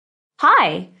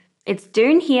Hi, it's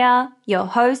Doone here, your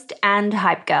host and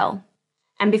hype girl.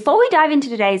 And before we dive into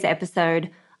today's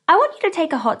episode, I want you to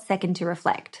take a hot second to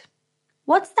reflect.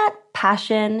 What's that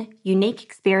passion, unique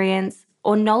experience,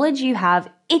 or knowledge you have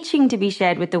itching to be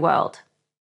shared with the world?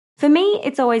 For me,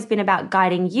 it's always been about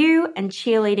guiding you and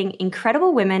cheerleading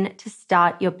incredible women to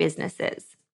start your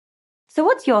businesses. So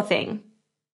what's your thing?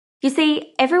 You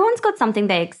see, everyone's got something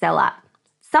they excel at,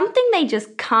 something they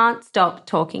just can't stop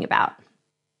talking about.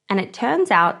 And it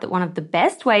turns out that one of the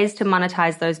best ways to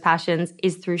monetize those passions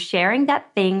is through sharing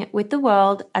that thing with the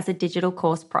world as a digital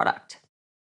course product.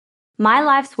 My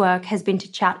life's work has been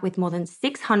to chat with more than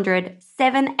 600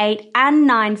 7, 8, and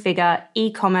 9-figure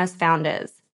e-commerce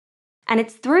founders. And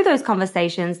it's through those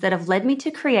conversations that have led me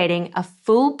to creating a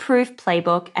foolproof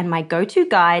playbook and my go-to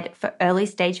guide for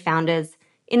early-stage founders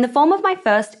in the form of my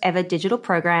first ever digital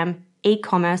program,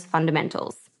 E-commerce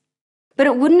Fundamentals. But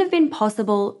it wouldn't have been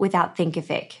possible without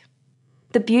Thinkific.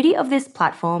 The beauty of this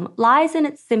platform lies in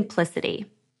its simplicity.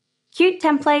 Cute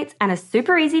templates and a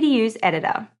super easy to use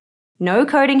editor. No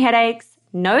coding headaches,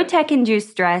 no tech-induced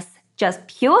stress, just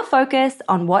pure focus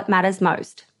on what matters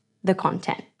most, the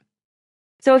content.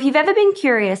 So if you've ever been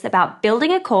curious about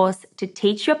building a course to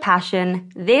teach your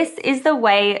passion, this is the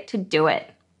way to do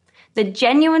it. The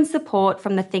genuine support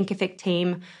from the Thinkific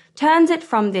team turns it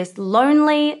from this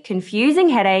lonely, confusing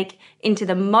headache into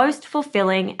the most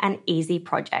fulfilling and easy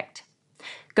project.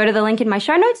 Go to the link in my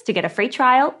show notes to get a free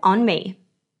trial on me.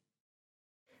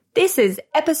 This is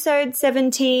episode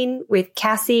 17 with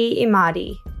Kassi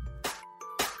Emadi.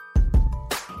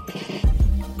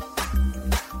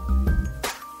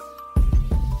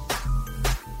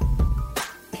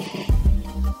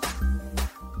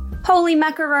 Holy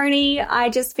macaroni, I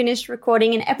just finished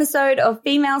recording an episode of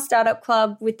Female Startup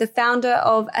Club with the founder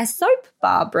of a soap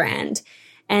bar brand.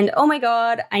 And oh my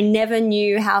God, I never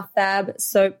knew how fab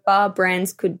soap bar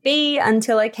brands could be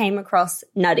until I came across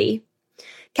Nuddy.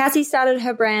 Kassi started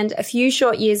her brand a few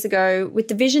short years ago with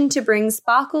the vision to bring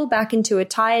sparkle back into a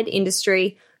tired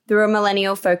industry through a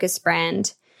millennial-focused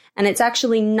brand. And it's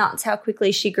actually nuts how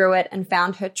quickly she grew it and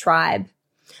found her tribe.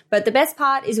 But the best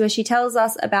part is where she tells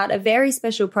us about a very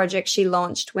special project she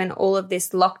launched when all of this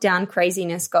lockdown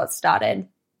craziness got started.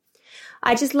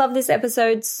 I just love this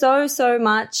episode so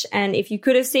much, and if you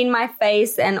could have seen my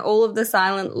face and all of the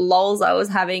silent lols I was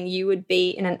having, you would be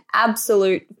in an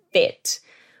absolute fit.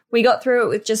 We got through it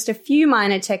with just a few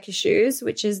minor tech issues,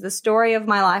 which is the story of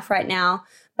my life right now,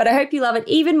 but I hope you love it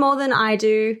even more than I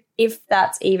do, if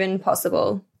that's even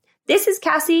possible. This is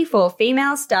Kassi for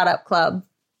Female Startup Club.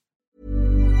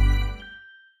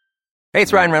 Hey,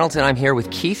 it's Ryan Reynolds, and I'm here with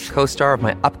Keith, co-star of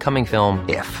my upcoming film,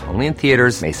 If, only in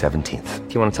theaters May 17th.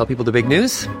 Do you want to tell people the big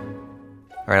news?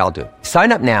 All right, I'll do it.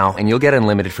 Sign up now and you'll get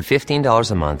unlimited for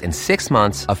 $15 a month and 6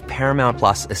 months of Paramount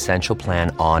Plus Essential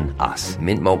Plan on us.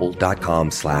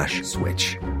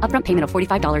 MintMobile.com/switch. Upfront payment of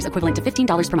 $45 equivalent to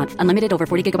 $15 per month. Unlimited over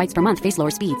 40 gigabytes per month. Face lower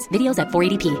speeds. Videos at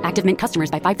 480p. Active Mint customers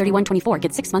by 531.24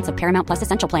 get 6 months of Paramount Plus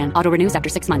Essential Plan. Auto renews after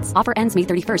 6 months. Offer ends May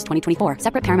 31st, 2024.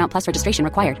 Separate Paramount Plus registration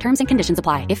required. Terms and conditions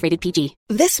apply if rated PG.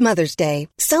 This Mother's Day,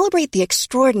 celebrate the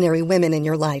extraordinary women in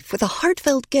your life with a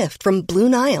heartfelt gift from Blue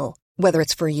Nile. Whether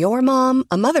it's for your mom,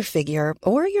 a mother figure,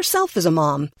 or yourself as a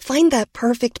mom, find that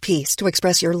perfect piece to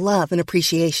express your love and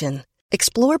appreciation.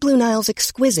 Explore Blue Nile's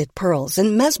exquisite pearls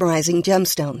and mesmerizing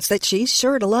gemstones that she's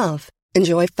sure to love.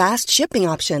 Enjoy fast shipping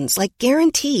options like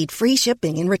guaranteed free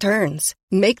shipping and returns.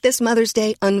 Make this Mother's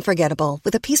Day unforgettable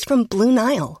with a piece from Blue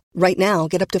Nile. Right now,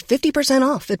 get up to 50%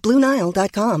 off at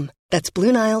BlueNile.com. That's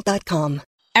BlueNile.com.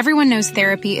 Everyone knows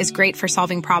therapy is great for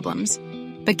solving problems,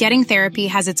 but getting therapy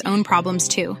has its own problems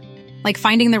too. Like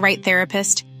finding the right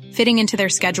therapist, fitting into their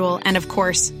schedule, and of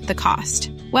course, the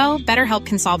cost. Well, BetterHelp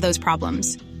can solve those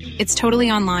problems. It's totally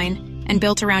online and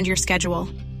built around your schedule.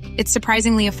 It's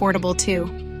surprisingly affordable too.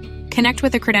 Connect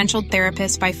with a credentialed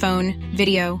therapist by phone,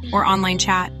 video, or online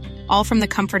chat, all from the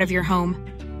comfort of your home.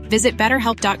 Visit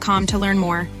BetterHelp.com to learn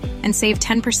more and save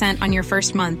 10% on your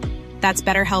first month. That's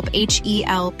BetterHelp,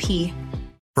 H-E-L-P.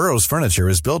 Burrow's furniture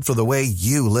is built for the way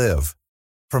you live.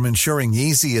 From ensuring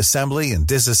easy assembly and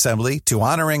disassembly to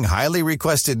honoring highly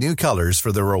requested new colors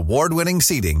for their award-winning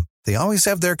seating, they always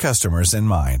have their customers in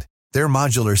mind. Their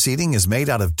modular seating is made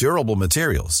out of durable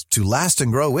materials to last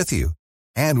and grow with you.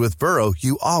 And with Burrow,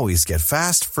 you always get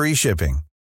fast, free shipping.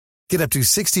 Get up to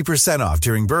 60% off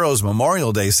during Burrow's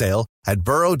Memorial Day sale at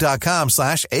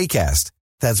burrow.com/ACAST.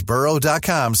 That's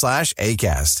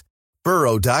burrow.com/ACAST.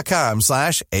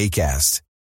 burrow.com/ACAST.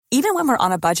 Even when we're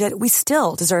on a budget, we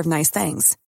still deserve nice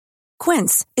things.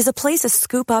 Quince is a place to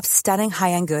scoop up stunning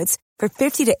high-end goods for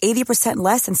 50 to 80%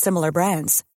 less than similar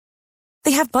brands.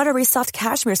 They have buttery soft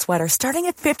cashmere sweaters starting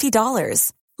at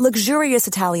 $50, luxurious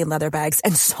Italian leather bags,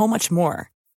 and so much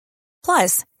more.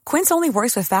 Plus, Quince only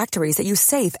works with factories that use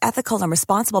safe, ethical, and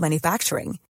responsible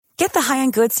manufacturing. Get the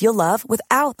high-end goods you'll love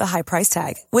without the high price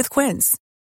tag with Quince.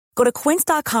 Go to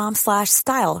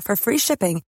quince.com/style for free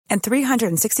shipping and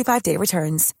 365-day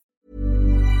returns.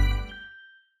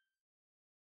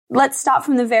 Let's start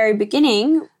from the very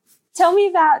beginning. Tell me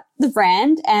about the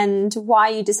brand and why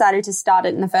you decided to start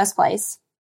it in the first place.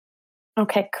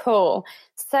 Okay, cool.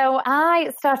 So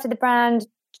I started the brand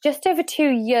just over 2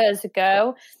 years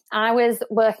ago. I was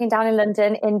working down in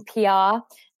London in PR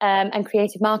and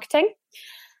creative marketing.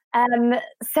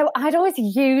 So I'd always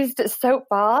used soap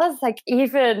bars, like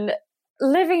even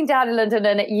living down in London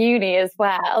and at uni as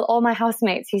well. All my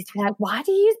housemates used to be like, why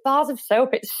do you use bars of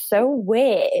soap? It's so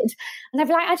weird. And I'd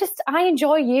be like, I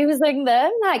enjoy using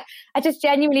them. Like, I just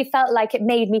genuinely felt like it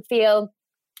made me feel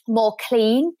more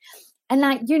clean. And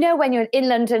like, you know, when you're in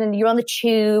London and you're on the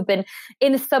tube and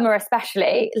in the summer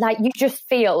especially, like you just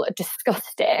feel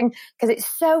disgusting because it's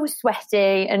so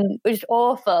sweaty and just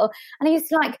awful. And I used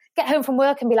to like get home from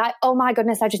work and be like, oh my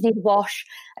goodness, I just need a wash.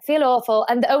 I feel awful.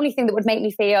 And the only thing that would make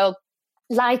me feel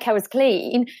like I was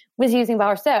clean was using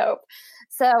bar soap.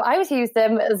 So I always used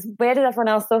them as weird as everyone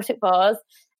else thought it was.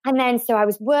 And then so I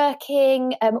was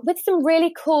working with some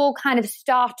really cool kind of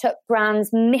startup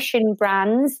brands, mission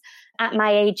brands at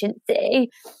my agency.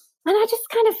 And I just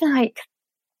kind of like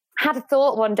had a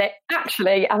thought one day.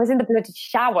 Actually, I was in the bloody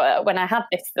shower when I had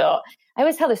this thought. I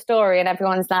always tell the story and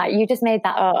everyone's like, you just made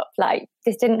that up. Like,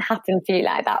 this didn't happen for you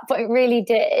like that. But it really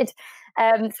did. So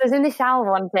I was in the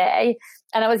shower one day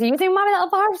and I was using my little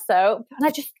bar of soap and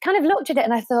I just kind of looked at it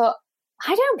and I thought,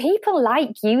 why don't people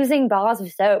like using bars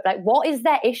of soap? Like, what is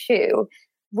their issue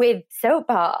with soap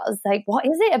bars? Like, what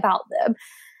is it about them?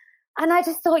 And I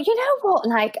just thought, you know what?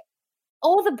 Like,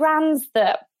 all the brands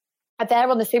that are there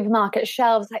on the supermarket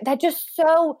shelves, like, they're just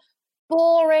so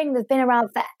boring. They've been around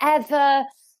forever.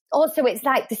 Also, it's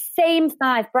like the same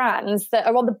 5 brands that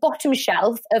are on the bottom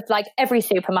shelf of like every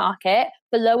supermarket,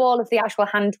 below all of the actual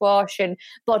hand wash and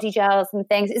body gels and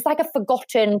things. It's like a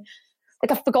forgotten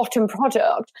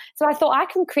product. So I thought I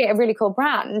can create a really cool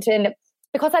brand. And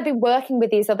because I've been working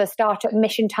with these other startup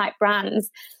mission type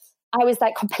brands, I was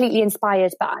like completely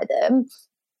inspired by them.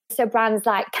 So brands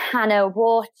like Cano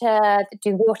Water that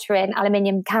do water in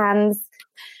aluminium cans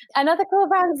and other cool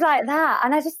brands like that.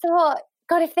 And I just thought,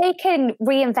 God, if they can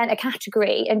reinvent a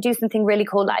category and do something really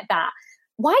cool like that,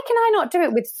 why can I not do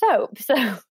it with soap? So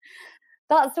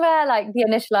that's where like the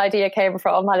initial idea came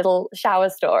from, my little shower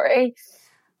story.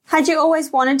 Had you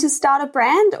always wanted to start a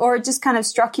brand, or it just kind of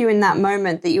struck you in that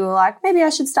moment that you were like, maybe I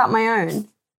should start my own?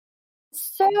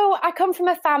 So I come from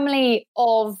a family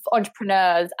of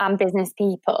entrepreneurs and business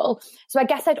people. So I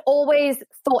guess I'd always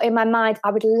thought in my mind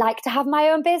I would like to have my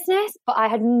own business, but I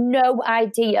had no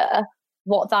idea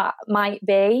what that might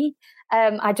be.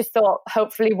 I just thought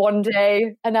hopefully one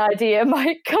day an idea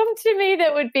might come to me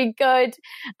that would be good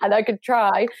and I could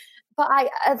try. But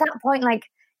at that point, like,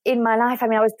 in my life, I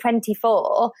mean, I was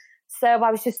 24, so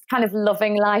I was just kind of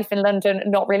loving life in London,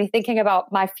 not really thinking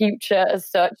about my future as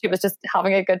such. It was just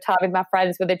having a good time with my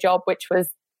friends with a job, which was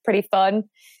pretty fun.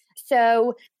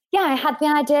 So yeah, I had the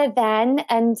idea then,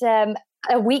 and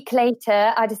a week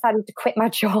later, I decided to quit my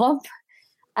job.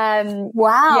 Wow.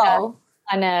 Yeah,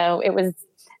 I know, it was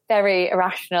very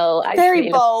irrational. Actually.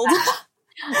 Very bold.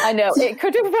 I know, it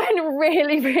could have went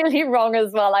really, really wrong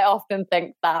as well. I often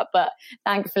think that, but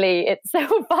thankfully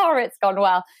so far it's gone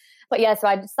well. But yeah, so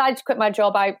I decided to quit my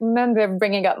job. I remember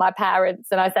ringing up my parents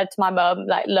and I said to my mum,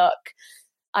 like, look,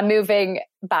 I'm moving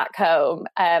back home.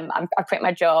 I quit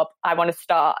my job. I want to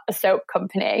start a soap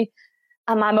company.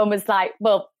 And my mum was like,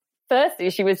 well, firstly,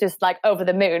 she was just like over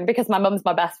the moon because my mum's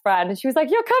my best friend. And she was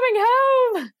like, you're coming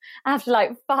home after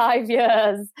like 5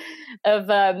 years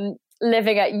of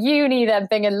living at uni, then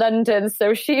being in London.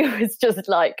 So she was just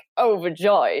like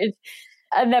overjoyed.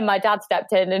 And then my dad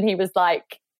stepped in and he was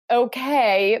like,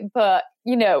 okay, but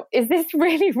you know, is this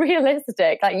really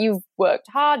realistic? Like, you've worked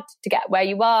hard to get where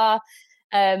you are.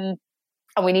 And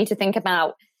we need to think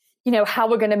about, you know, how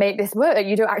we're going to make this work.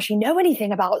 You don't actually know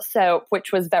anything about soap,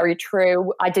 which was very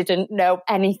true. I didn't know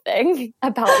anything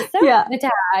about soap at the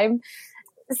time.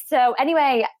 So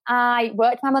anyway, I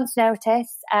worked my month's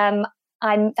notice.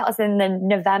 That was in the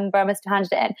November, I must have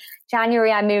handed it in.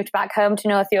 January, I moved back home to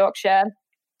North Yorkshire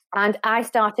and I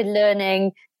started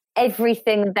learning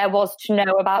everything there was to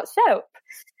know about soap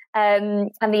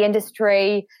and the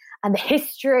industry and the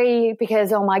history,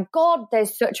 because, oh my God,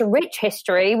 there's such a rich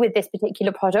history with this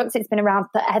particular product. It's been around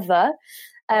forever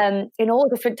in all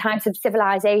different types of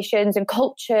civilizations and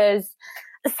cultures.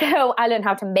 So I learned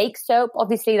how to make soap.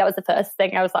 Obviously, that was the first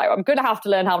thing. I was like, I'm going to have to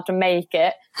learn how to make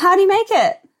it. How do you make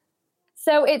it?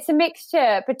 So it's a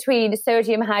mixture between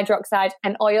sodium hydroxide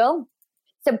and oil.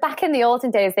 So back in the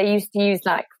olden days, they used to use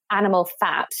like animal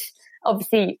fat.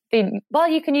 Obviously,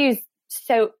 you can use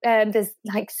soap. There's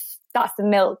like, that's the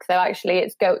milk though, actually,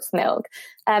 it's goat's milk.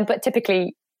 But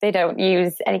typically they don't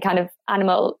use any kind of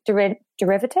animal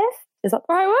derivative. Is that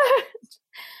the right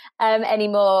word?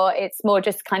 Anymore. It's more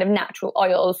just kind of natural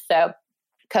oils. So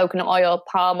coconut oil,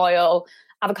 palm oil,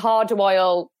 avocado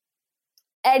oil,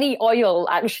 any oil,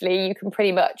 actually, you can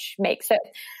pretty much make soap.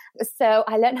 So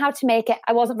I learned how to make it.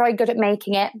 I wasn't very good at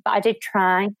making it, but I did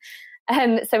try.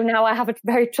 So now I have a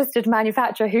very trusted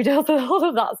manufacturer who does all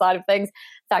of that side of things,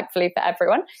 thankfully for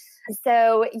everyone.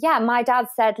 So yeah, my dad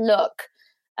said, look,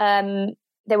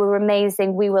 they were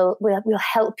amazing. We'll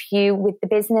help you with the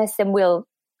business, and we'll,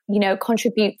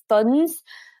 contribute funds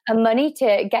and money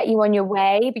to get you on your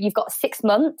way. But you've got 6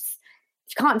 months.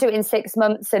 If you can't do it in 6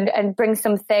 months and bring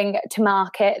something to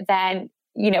market, then,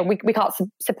 we can't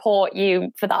support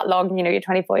you for that long. You're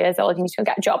 24 years old, you need to go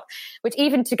get a job, which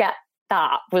even to get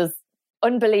that was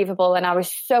unbelievable. And I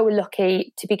was so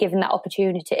lucky to be given that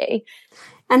opportunity.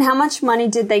 And how much money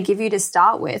did they give you to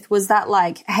start with? Was that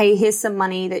like, hey, here's some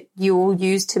money that you'll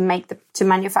use to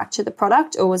manufacture the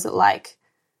product? Or was it like,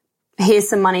 here's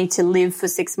some money to live for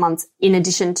 6 months in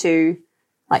addition to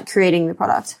like creating the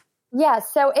product? Yeah,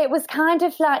 so it was kind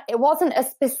of like, it wasn't a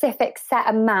specific set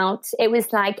amount. It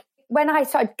was like when I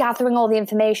started gathering all the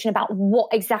information about what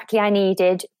exactly I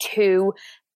needed to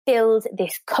build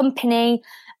this company,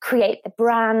 create the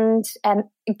brand,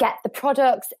 get the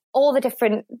products, all the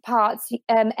different parts.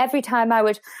 Every time I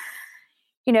would,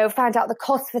 find out the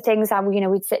cost for things,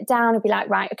 we'd sit down and be like,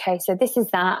 right, okay, so this is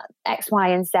that, X, Y,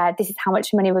 and Z. This is how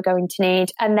much money we're going to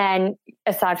need. And then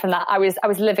aside from that, I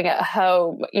was living at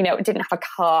home, didn't have a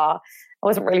car. I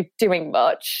wasn't really doing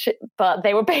much, but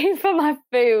they were paying for my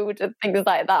food and things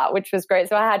like that, which was great.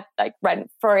 So I had like rent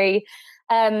free.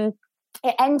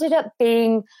 It ended up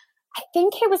being, I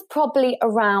think it was probably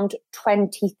around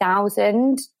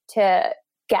 20,000 to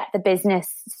get the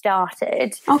business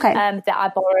started. Okay. That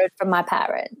I borrowed from my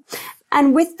parents.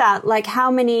 And with that, like how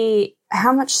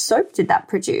much soap did that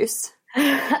produce?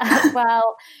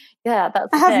 Well, yeah, that's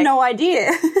I have no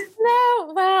idea.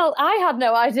 No, well, I had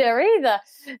no idea either.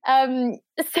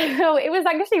 So it was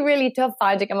actually really tough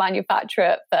finding a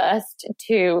manufacturer at first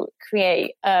to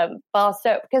create bar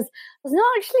soap, because there's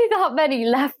not actually that many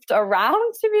left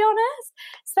around, to be honest,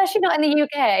 especially not in the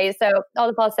UK. So all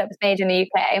the bar soap is made in the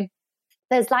UK.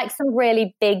 There's like some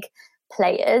really big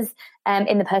players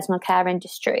in the personal care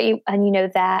industry, and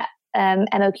their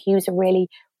MOQs are really,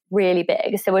 really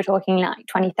big. So we're talking like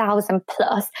 20,000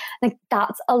 plus. Like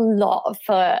that's a lot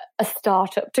for a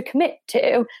startup to commit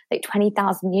to, like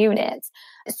 20,000 units.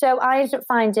 So I ended up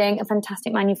finding a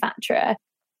fantastic manufacturer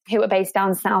who are based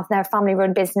down south. They're a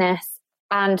family-run business,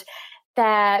 and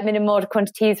their minimum order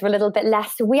quantities were a little bit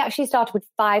less. So we actually started with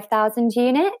 5,000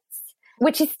 units,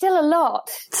 which is still a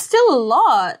lot. Still a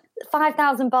lot.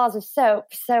 5,000 bars of soap.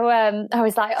 So I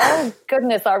was like, oh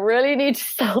goodness, I really need to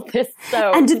sell this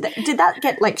soap. And did that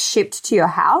get like shipped to your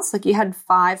house? Like you had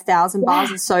 5,000 bars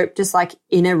of soap just like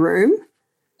in a room?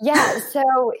 Yeah. So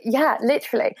yeah,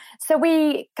 literally. So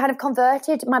we kind of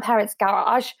converted my parents'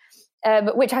 garage,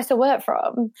 which I still work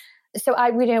from. So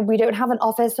we don't have an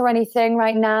office or anything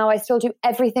right now. I still do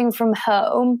everything from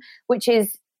home, which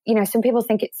is, some people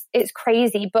think it's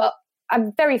crazy, but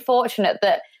I'm very fortunate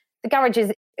that the garage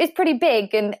is pretty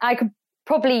big, and I could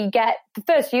probably get the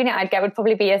first unit I'd get would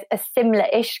probably be a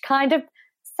similar-ish kind of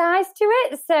size to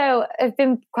it. So I've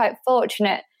been quite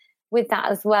fortunate with that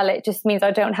as well. It just means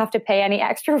I don't have to pay any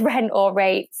extra rent or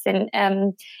rates,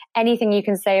 and anything you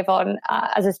can save on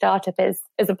as a startup is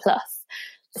a plus.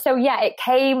 So yeah, it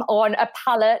came on a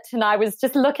pallet, and I was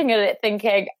just looking at it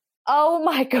thinking, oh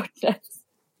my goodness.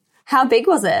 How big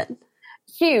was it?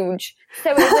 Huge.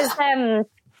 So it was,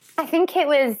 I think it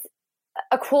was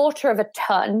a quarter of a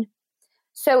ton.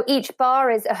 So each bar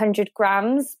is 100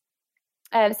 grams.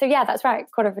 So yeah, that's right.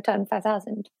 Quarter of a ton,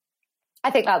 5,000. I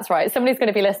think that's right. Somebody's going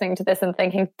to be listening to this and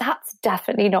thinking, that's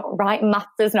definitely not right. Math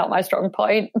is not my strong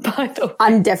point. By the way.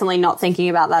 I'm definitely not thinking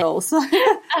about that also.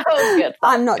 Oh, good.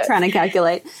 I'm not trying to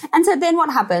calculate. And so then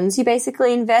what happens? You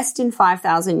basically invest in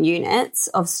 5,000 units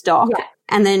of stock,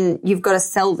 and then you've got to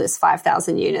sell this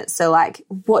 5,000 units. So like,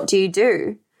 what do you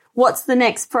do? What's the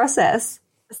next process?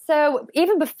 So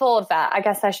even before that, I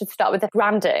guess I should start with the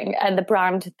branding and the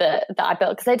brand that I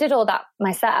built, because I did all that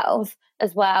myself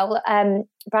as well.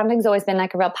 Branding's always been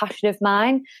like a real passion of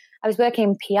mine. I was working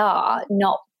in PR,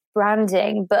 not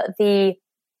branding, but the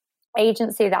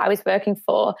agency that I was working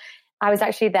for, I was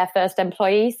actually their first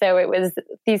employee. So it was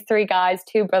these 3 guys,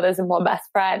 2 brothers and 1 best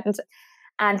friend.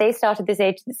 And they started these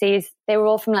agencies. They were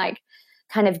all from like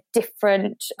kind of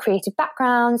different creative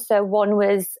backgrounds. So one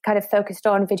was kind of focused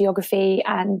on videography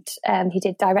and he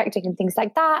did directing and things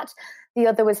like that. The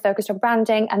other was focused on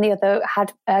branding and the other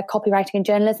had a copywriting and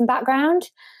journalism background.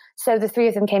 So the 3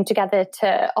 of them came together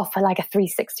to offer like a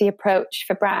 360 approach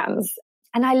for brands.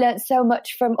 And I learned so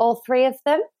much from all 3 of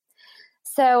them.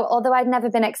 So although I'd never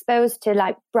been exposed to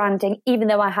like branding, even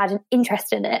though I had an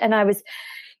interest in it, and I was,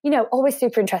 always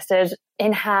super interested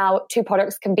in how 2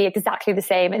 products can be exactly the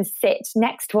same and sit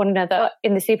next to one another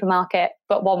in the supermarket,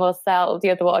 but one will sell the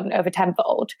other one over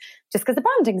tenfold just because the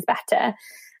branding's better.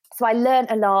 So I learned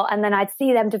a lot, and then I'd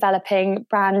see them developing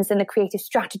brands and the creative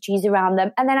strategies around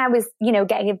them. And then I was,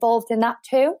 getting involved in that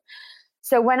too.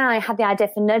 So when I had the idea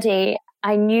for Nuddy,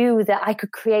 I knew that I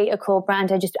could create a cool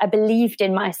brand. I believed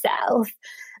in myself.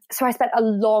 So I spent a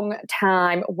long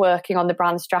time working on the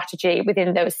brand strategy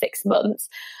within those 6 months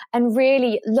and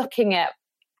really looking at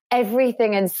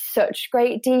everything in such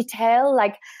great detail.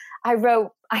 Like I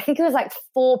wrote, I think it was like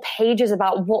 4 pages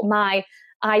about what my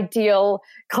ideal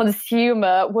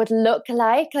consumer would look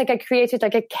like. Like I created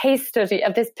like a case study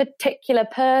of this particular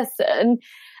person.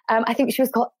 I think she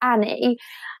was called Annie.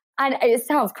 And it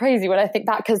sounds crazy when I think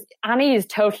that, because Annie is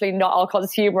totally not our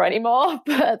consumer anymore.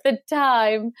 But at the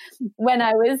time when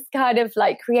I was kind of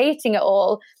like creating it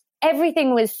all,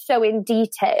 everything was so in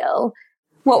detail.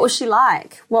 What was she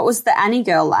like? What was the Annie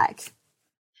girl like?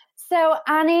 So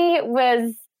Annie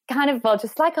was kind of,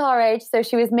 just like our age. So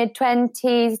she was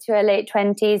mid-20s to her late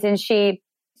 20s. And she,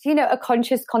 a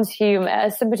conscious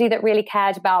consumer, somebody that really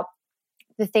cared about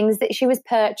the things that she was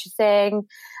purchasing.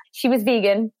 She was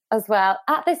vegan as well.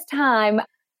 At this time,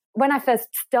 when I first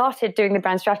started doing the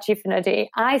brand strategy for Nuddy,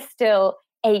 I still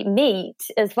ate meat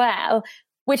as well,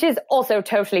 which is also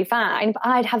totally fine. But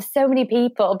I'd have so many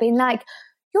people being like,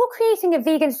 you're creating a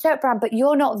vegan soap brand, but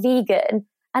you're not vegan.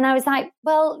 And I was like,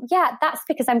 well, yeah, that's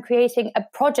because I'm creating a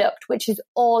product which is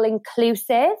all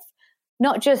inclusive,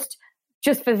 not just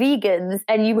for vegans.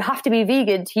 And you have to be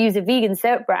vegan to use a vegan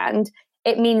soap brand.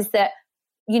 It means that,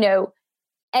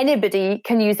 anybody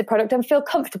can use the product and feel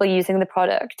comfortable using the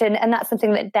product. And that's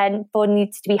something that then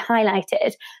needs to be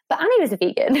highlighted. But Annie was a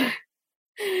vegan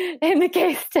in the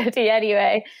case study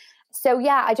anyway. So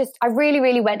yeah, I really,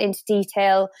 really went into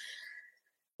detail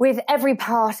with every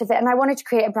part of it. And I wanted to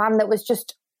create a brand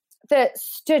that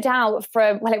stood out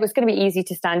from, well, it was going to be easy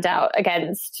to stand out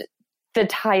against the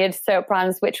tired soap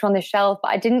brands which were on the shelf.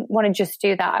 But I didn't want to just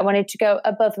do that. I wanted to go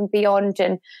above and beyond.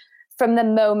 And from the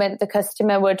moment the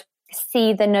customer would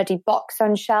see the Nuddy box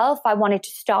on shelf, I wanted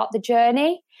to start the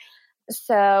journey.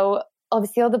 So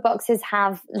obviously all the boxes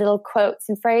have little quotes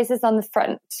and phrases on the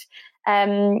front,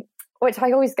 which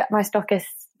I always get my stockists.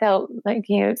 They'll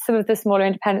some of the smaller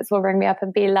independents will ring me up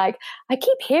and be like, I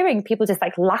keep hearing people just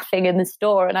like laughing in the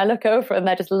store, and I look over and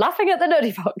they're just laughing at the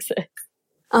Nuddy boxes.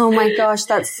 Oh my gosh,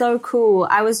 that's so cool.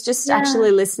 I was just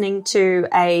actually listening to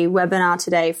a webinar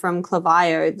today from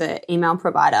Klaviyo, the email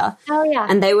provider. Oh, yeah.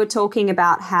 And they were talking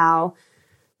about how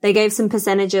they gave some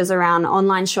percentages around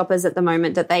online shoppers at the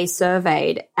moment that they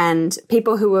surveyed, and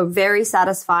people who were very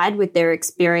satisfied with their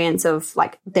experience of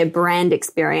like their brand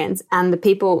experience. And the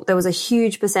people, there was a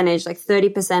huge percentage, like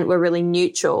 30% were really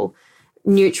neutral.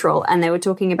 And they were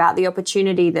talking about the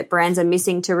opportunity that brands are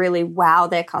missing to really wow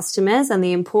their customers, and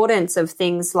the importance of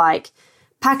things like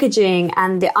packaging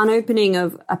and the unopening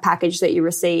of a package that you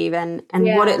receive and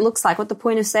what it looks like, what the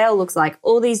point of sale looks like,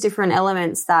 all these different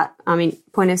elements that,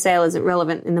 point of sale isn't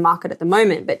relevant in the market at the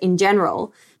moment, but in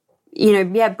general,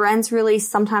 brands really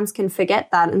sometimes can forget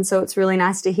that. And so it's really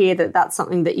nice to hear that that's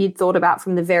something that you'd thought about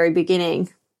from the very beginning.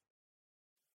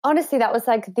 Honestly, that was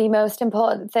like the most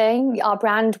important thing. Our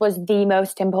brand was the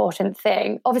most important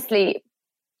thing. Obviously,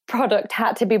 product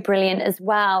had to be brilliant as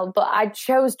well, but I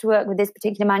chose to work with this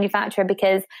particular manufacturer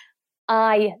because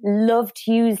I loved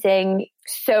using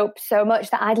soap so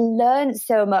much that I'd learned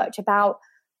so much about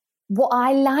what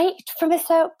I liked from a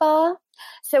soap bar.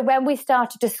 So when we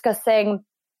started discussing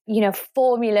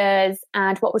formulas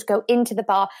and what would go into the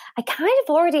bar, I kind of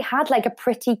already had like a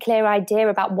pretty clear idea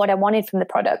about what I wanted from the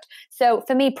product. So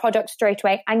for me, product straight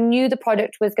away, I knew the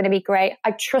product was going to be great.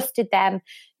 I trusted them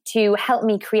to help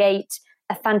me create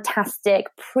a fantastic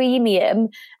premium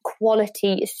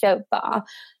quality soap bar.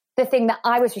 The thing that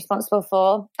I was responsible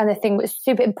for and the thing that was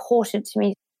super important to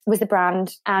me was the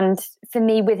brand. And for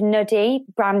me with Nuddy,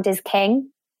 brand is king.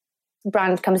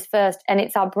 Brand comes first, and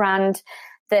it's our brand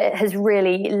that has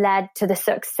really led to the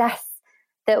success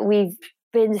that we've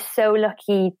been so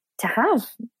lucky to have,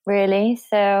 really.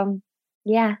 So,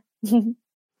 yeah.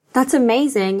 That's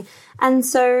amazing. And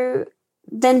so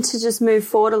then to just move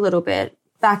forward a little bit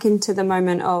back into the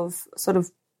moment of sort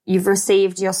of you've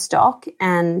received your stock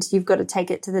and you've got to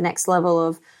take it to the next level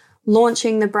of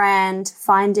launching the brand,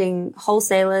 finding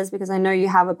wholesalers, because I know you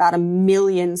have about 1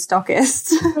 million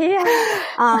stockists.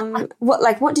 Yeah.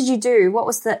 What did you do? What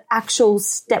was the actual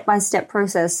step-by-step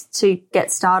process to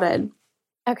get started?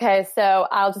 Okay, so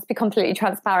I'll just be completely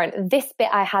transparent. This bit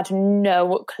I had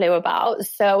no clue about.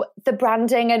 So the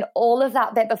branding and all of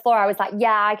that bit before, I was like,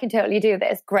 yeah, I can totally do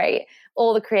this. Great.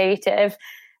 All the creative.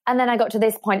 And then I got to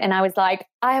this point and I was like,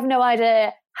 I have no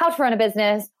idea how to run a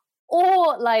business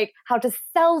or like how to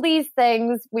sell these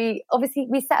things. We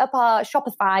set up our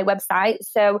Shopify website.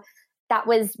 So that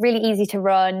was really easy to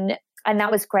run and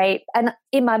that was great. And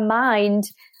in my mind,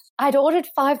 I'd ordered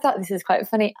 5,000, this is quite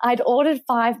funny, I'd ordered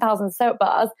 5,000 soap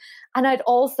bars and I'd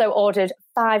also ordered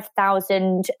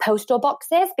 5,000 postal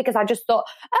boxes because I just thought,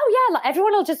 oh yeah, like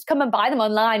everyone will just come and buy them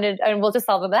online and we'll just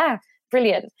sell them there.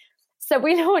 Brilliant. So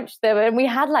we launched them and we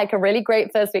had like a really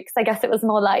great first week because I guess it was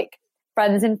more like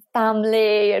friends and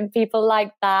family and people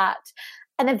like that.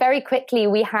 And then very quickly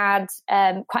we had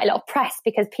quite a lot of press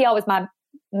because PR was my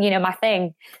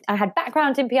thing. I had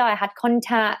background in PR, I had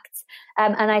contacts,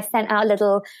 and I sent out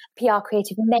little PR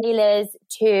creative mailers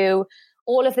to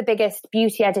all of the biggest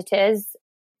beauty editors,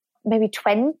 maybe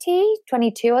 20,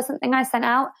 22 or something I sent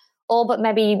out, all but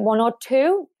maybe 1 or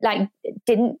 2, like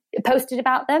didn't posted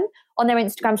about them on their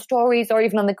Instagram stories or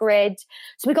even on the grid.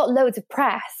 So we got loads of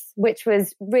press, which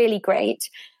was really great.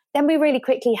 Then we really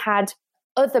quickly had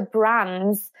other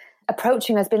brands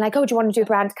approaching us, being like, oh, do you want to do a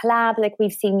brand collab? Like,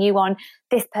 we've seen you on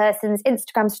this person's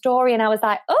Instagram story. And I was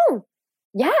like, oh,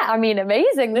 yeah, I mean,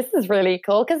 amazing. This is really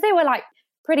cool. Because they were like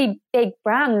pretty big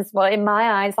brands, well, in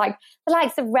my eyes, like the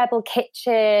likes of Rebel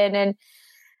Kitchen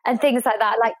and things like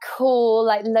that, like cool,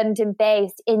 like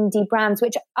London-based indie brands,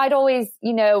 which I'd always,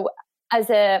 as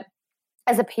a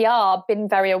PR, been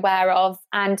very aware of.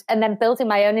 And then building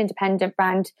my own independent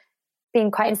brand,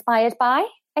 being quite inspired by,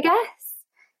 I guess.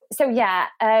 So yeah,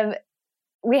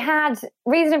 we had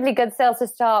reasonably good sales to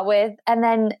start with. And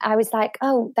then I was like,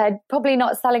 oh, they're probably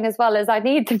not selling as well as I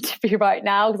need them to be right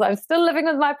now because I'm still living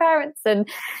with my parents. And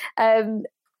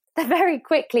very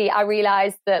quickly, I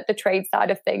realized that the trade side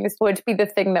of things would be the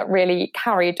thing that really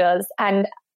carried us. And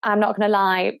I'm not going to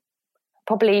lie,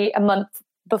 probably a month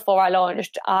before I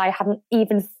launched, I hadn't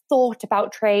even thought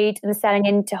about trade and selling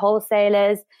into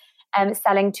wholesalers and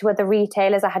selling to other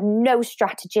retailers. I had no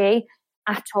strategy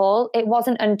at all. It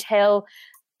wasn't until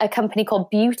a company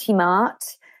called Beauty Mart,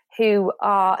 who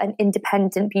are an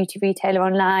independent beauty retailer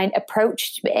online,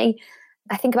 approached me,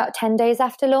 I think about 10 days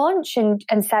after launch and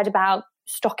said about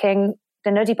stocking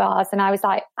the Nuddy bars. And I was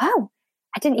like, oh,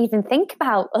 I didn't even think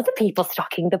about other people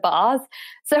stocking the bars.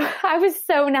 So I was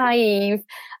so naive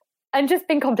and just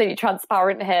being completely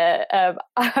transparent here.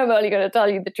 I'm only going to tell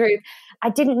you the truth.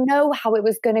 I didn't know how it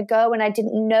was going to go and I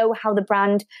didn't know how the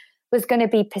brand was going to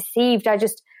be perceived.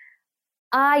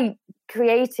 I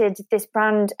created this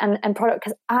brand and product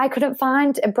because I couldn't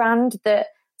find a brand that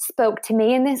spoke to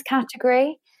me in this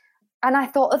category. And I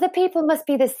thought other people must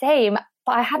be the same,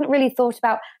 but I hadn't really thought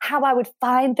about how I would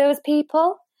find those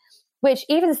people, which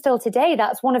even still today,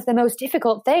 that's one of the most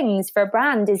difficult things for a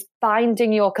brand is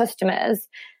finding your customers.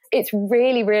 It's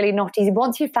really, really not easy.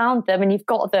 Once you've found them and you've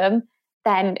got them,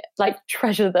 then like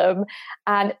treasure them.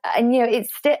 And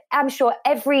it's still, I'm sure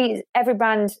every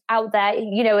brand out there,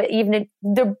 even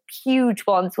the huge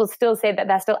ones will still say that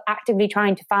they're still actively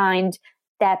trying to find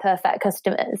their perfect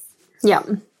customers. Yeah.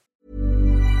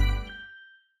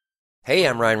 Hey,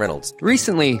 I'm Ryan Reynolds.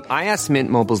 Recently, I asked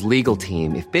Mint Mobile's legal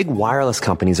team if big wireless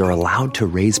companies are allowed to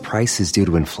raise prices due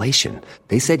to inflation.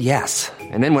 They said yes.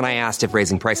 And then when I asked if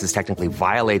raising prices technically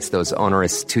violates those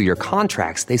onerous 2-year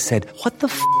contracts, they said, what the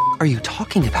f*** are you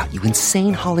talking about, you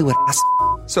insane Hollywood ass f-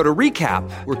 So to recap,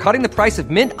 we're cutting the price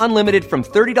of Mint Unlimited from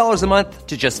 $30 a month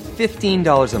to just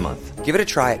 $15 a month. Give it a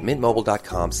try at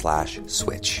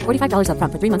mintmobile.com/switch. $45 up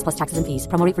front for 3 months plus taxes and fees.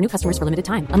 Promo rate for new customers for limited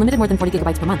time. Unlimited more than 40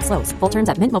 gigabytes per month. Slows full terms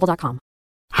at mintmobile.com.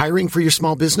 Hiring for your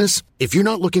small business? If you're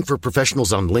not looking for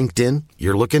professionals on LinkedIn,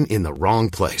 you're looking in the wrong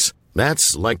place.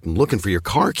 That's like looking for your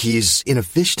car keys in a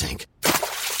fish tank.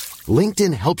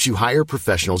 LinkedIn helps you hire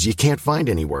professionals you can't find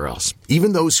anywhere else,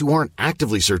 even those who aren't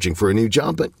actively searching for a new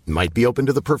job but might be open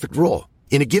to the perfect role.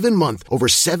 In a given month, over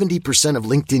 70% of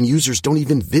LinkedIn users don't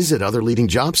even visit other leading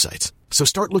job sites. So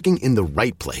start looking in the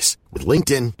right place. With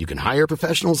LinkedIn, you can hire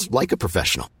professionals like a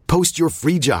professional. Post your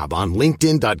free job on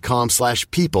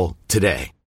linkedin.com/people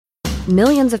today.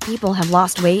 Millions of people have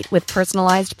lost weight with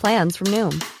personalized plans from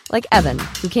Noom. Like Evan,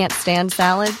 who can't stand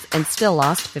salads and still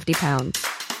lost 50 pounds.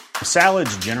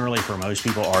 Salads generally for most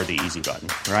people are the easy button,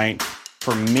 right?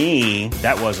 For me,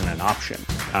 that wasn't an option.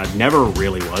 I never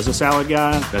really was a salad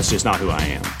guy. That's just not who I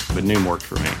am. But Noom worked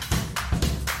for me.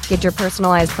 Get your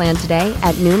personalized plan today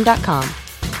at Noom.com.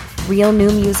 Real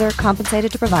Noom user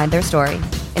compensated to provide their story.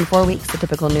 In 4 weeks, the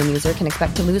typical Noom user can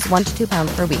expect to lose 1 to 2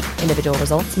 pounds per week. Individual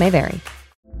results may vary.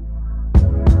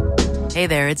 Hey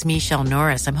there, it's Michelle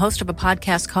Norris. I'm host of a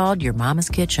podcast called Your Mama's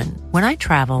Kitchen. When I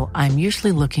travel, I'm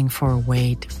usually looking for a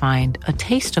way to find a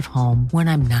taste of home when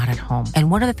I'm not at home.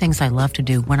 And one of the things I love to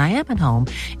do when I am at home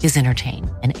is entertain.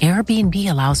 And Airbnb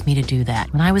allows me to do that.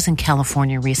 When I was in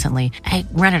California recently, I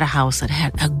rented a house that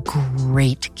had a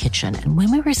great kitchen. And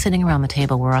when we were sitting around the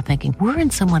table, we were all thinking, we're in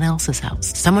someone else's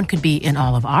house. Someone could be in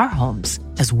all of our homes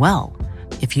as well.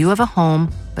 If you have a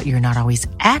home, but you're not always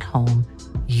at home,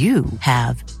 you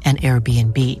have an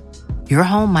Airbnb. Your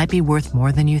home might be worth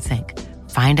more than you think.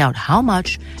 Find out how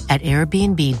much at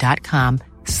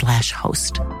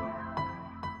airbnb.com/host.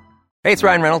 Hey, it's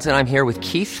Ryan Reynolds, and I'm here with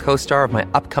Keith, co-star of my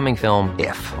upcoming film,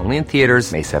 If, only in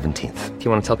theaters May 17th. Do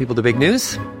you want to tell people the big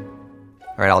news?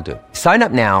 All right, I'll do it. Sign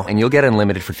up now and you'll get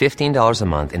unlimited for $15 a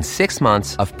month and 6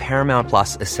 months of Paramount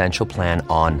Plus Essential Plan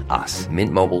on us.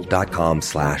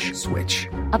 MintMobile.com/switch.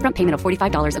 Upfront payment of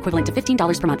 $45 equivalent to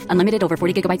 $15 per month. Unlimited over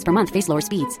 40 gigabytes per month. Face lower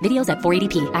speeds. Videos at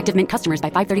 480p. Active Mint customers by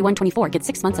 531.24 get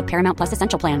 6 months of Paramount Plus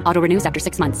Essential Plan. Auto renews after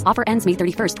 6 months. Offer ends May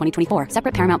 31st, 2024.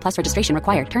 Separate Paramount Plus registration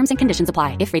required. Terms and conditions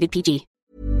apply if rated PG.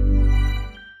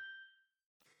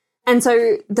 And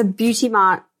so the Beauty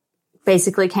Mart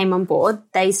basically came on board.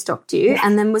 They stocked you.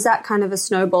 And then was that kind of a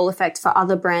snowball effect for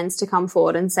other brands to come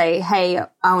forward and say, hey,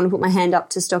 I want to put my hand up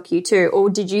to stock you too? Or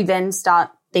did you then start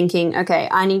thinking, okay,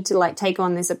 I need to like take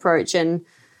on this approach and,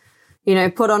 you know,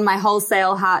 put on my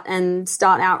wholesale hat and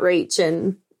start outreach?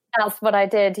 And that's what I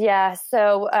did. Yeah.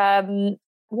 So,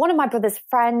 one of my brother's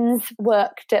friends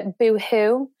worked at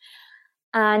Boohoo,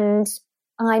 and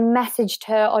I messaged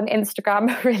her on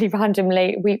Instagram really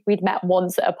randomly. We'd met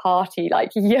once at a party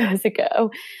like years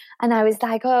ago. And I was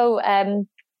like,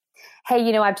 hey,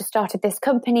 you know, I've just started this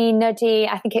company, Nuddy.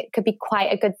 I think it could be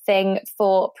quite a good thing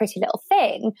for Pretty Little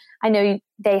Thing. I know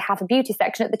they have a beauty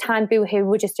section. At the time, Boohoo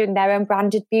were just doing their own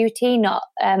branded beauty, not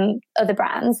other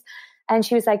brands. And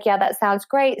she was like, yeah, that sounds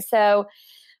great. So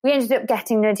we ended up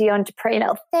getting Nuddy onto Pretty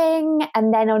Little Thing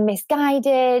and then on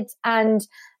Misguided. And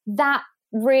that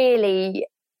really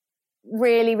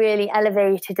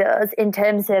elevated us in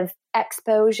terms of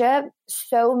exposure.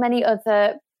 So many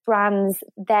other brands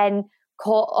then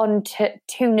caught on to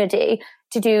Nuddy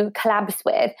to do collabs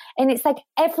with. And it's like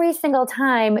every single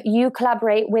time you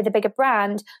collaborate with a bigger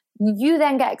brand, you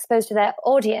then get exposed to their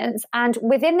audience. And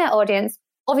within their audience,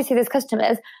 obviously there's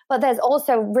customers, but there's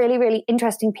also really, really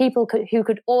interesting people who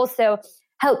could also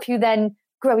help you then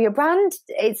grow your brand.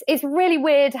 It's really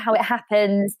weird how it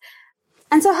happens.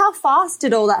 And so how fast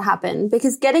did all that happen?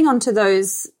 Because getting onto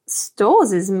those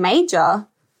stores is major.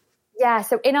 Yeah,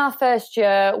 so in our first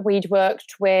year, we'd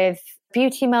worked with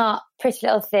Beauty Mart, Pretty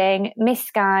Little Thing,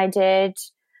 Misguided,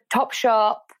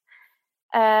 Topshop,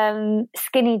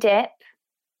 Skinny Dip.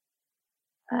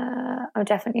 I'm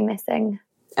definitely missing.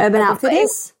 Urban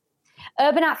Outfitters?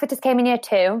 Urban Outfitters came in year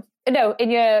 2. No,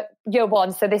 in year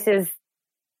 1. So this is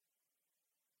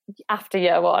after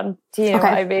year 1. Do you know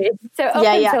what I mean? So up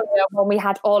until year 1, we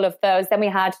had all of those. Then we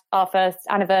had our first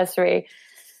anniversary.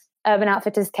 Urban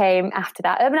Outfitters came after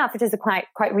that. Urban Outfitters are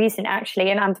quite recent, actually,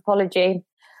 in Anthropology.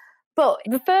 But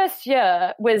the first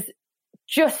year was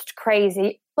just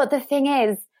crazy. But the thing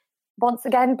is, once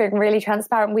again, being really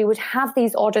transparent, we would have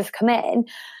these orders come in.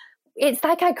 It's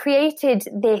like I created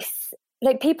this,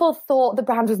 like people thought the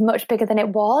brand was much bigger than it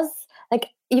was. Like,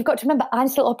 you've got to remember, I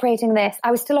was still operating this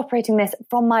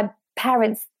from my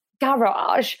parents'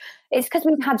 garage. It's because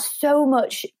we've had so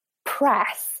much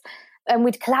press and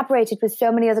we'd collaborated with so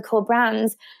many other cool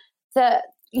brands that,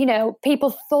 you know, people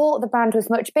thought the brand was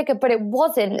much bigger, but it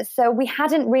wasn't. So we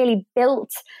hadn't really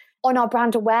built on our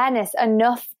brand awareness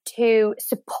enough to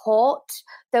support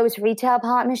those retail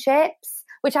partnerships,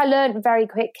 which I learned very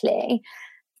quickly.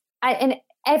 And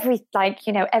every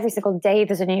single day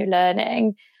there's a new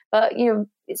learning. But, you know,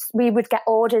 we would get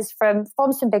orders from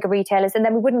some bigger retailers and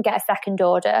then we wouldn't get a second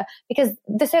order because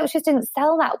the sales just didn't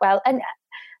sell that well. And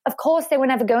of course they were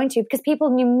never going to because people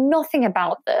knew nothing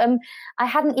about them. I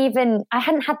hadn't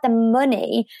had the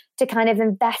money to kind of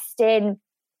invest in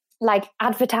like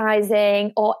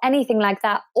advertising or anything like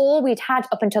that. All we'd had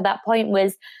up until that point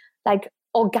was like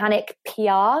organic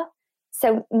PR.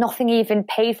 So nothing even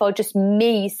paid for, just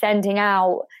me sending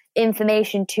out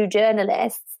information to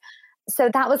journalists. So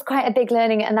that was quite a big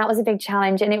learning and that was a big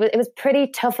challenge. And it was pretty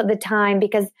tough at the time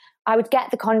because I would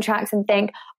get the contracts and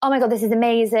think, oh my God, this is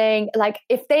amazing. Like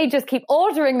if they just keep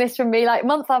ordering this from me like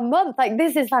month on month, like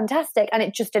this is fantastic. And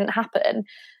it just didn't happen.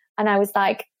 And I was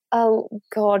like, oh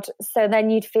God. So then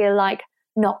you'd feel like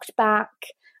knocked back.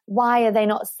 Why are they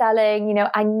not selling? You know,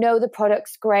 I know the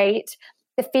product's great.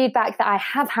 The feedback that I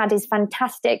have had is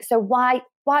fantastic. So why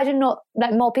do not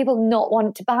like more people not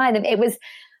want to buy them?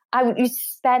 I would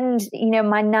spend, you know,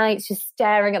 my nights just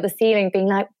staring at the ceiling, being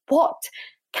like, what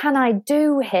can I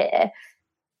do here?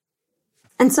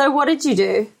 And so what did you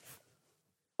do?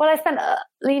 Well, I spent,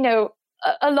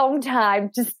 a long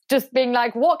time just being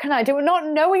like, what can I do? Not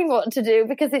knowing what to do,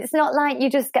 because it's not like you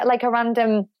just get like a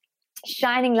random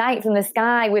shining light from the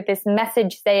sky with this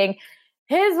message saying,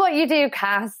 here's what you do,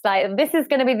 Cass. Like, this is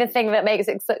going to be the thing that makes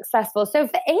it successful. So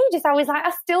for ages, I was like,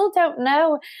 I still don't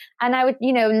know. And I would,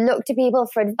 you know, look to people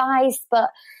for advice. But,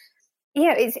 you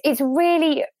know, it's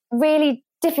really, really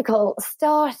difficult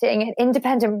starting an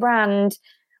independent brand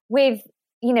with,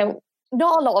 you know,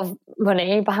 not a lot of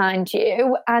money behind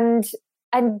you and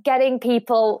getting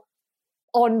people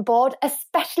on board,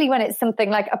 especially when it's something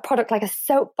like a product like a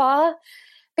soap bar.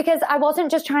 Because I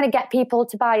wasn't just trying to get people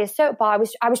to buy a soap bar.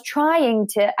 I was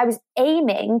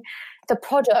aiming the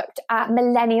product at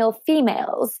millennial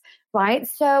females, right?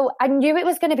 So I knew it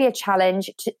was going to be a challenge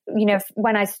to, you know,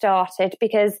 when I started,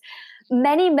 because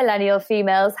many millennial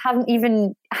females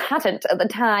hadn't at the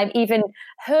time even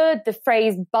heard the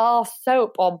phrase bar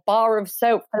soap or bar of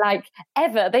soap like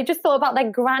ever. They just thought about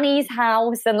their granny's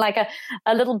house and like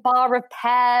a little bar of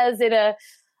pears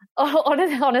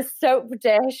on a soap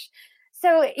dish.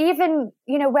 So even,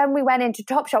 you know, when we went into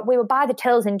Topshop, we would buy the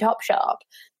tills in Topshop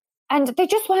and they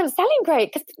just weren't selling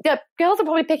great because the girls are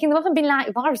probably picking them up and being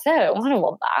like, bar of soap, I don't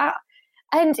want that.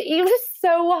 And it was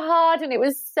so hard and it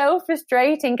was so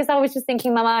frustrating because I was just thinking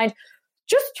in my mind,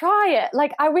 just try it.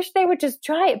 Like, I wish they would just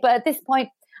try it. But at this point,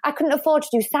 I couldn't afford to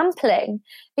do sampling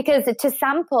because to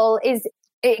sample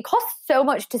it costs so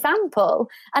much to sample.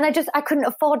 And I couldn't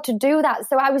afford to do that.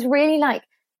 So I was really like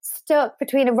stuck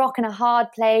between a rock and a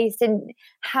hard place in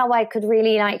how I could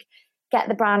really like get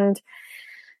the brand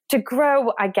to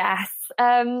grow, I guess.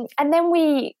 And then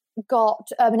we got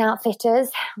Urban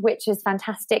Outfitters, which is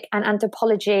fantastic, and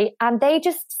Anthropology, and they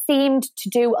just seemed to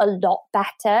do a lot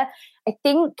better. I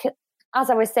think, as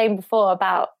I was saying before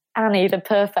about Annie, the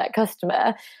perfect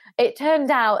customer, it turned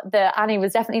out that Annie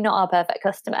was definitely not our perfect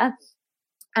customer,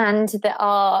 and that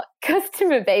our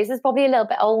customer base is probably a little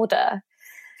bit older.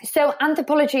 So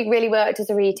Anthropology really worked as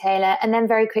a retailer. And then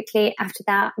very quickly after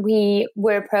that, we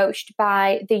were approached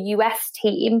by the US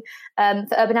team for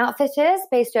Urban Outfitters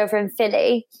based over in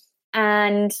Philly.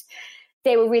 And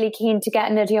they were really keen to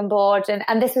get Nuddy on board.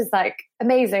 And this was like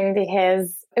amazing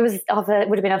because it would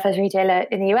have been our first retailer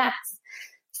in the US.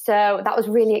 So that was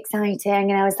really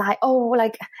exciting. And I was like, oh,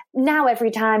 like now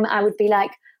every time I would be like,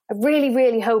 I really,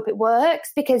 really hope it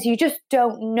works because you just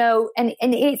don't know. And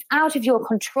it's out of your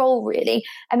control, really.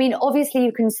 I mean, obviously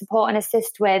you can support and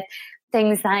assist with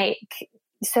things like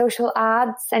social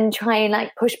ads and try and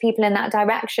like push people in that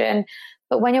direction.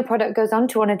 But when your product goes on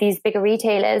to one of these bigger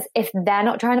retailers, if they're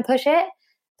not trying to push it,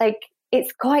 like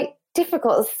it's quite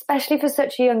difficult, especially for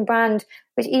such a young brand,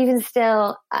 which even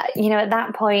still, at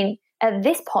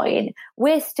this point,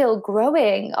 we're still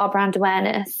growing our brand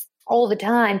awareness all the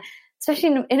time.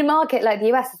 Especially in a market like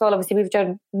the US as well, obviously we've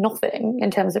done nothing in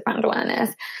terms of brand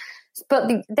awareness. But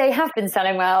they have been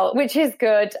selling well, which is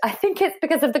good. I think it's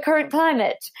because of the current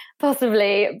climate,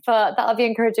 possibly. But that'll be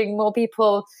encouraging more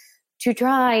people to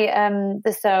try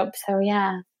the soap. So,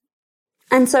 yeah.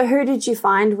 And so who did you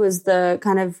find was the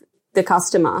kind of the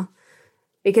customer?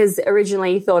 Because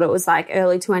originally you thought it was like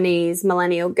early 20s,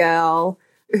 millennial girl.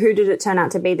 Who did it turn out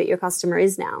to be that your customer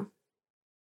is now?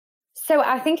 So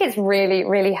I think it's really,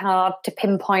 really hard to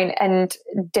pinpoint and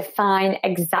define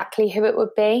exactly who it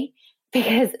would be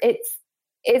because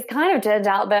it's kind of turned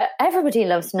out that everybody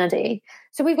loves Nuddy.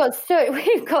 So we've got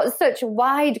such a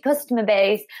wide customer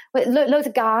base with loads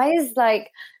of guys. Like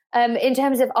in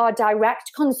terms of our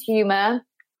direct consumer,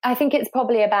 I think it's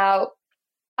probably about,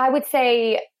 I would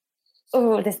say,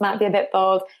 this might be a bit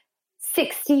bold,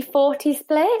 60-40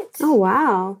 split. Oh,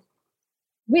 wow.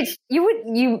 Which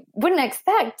you wouldn't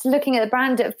expect looking at the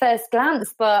brand at first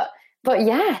glance, but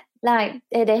yeah, like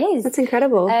it is. That's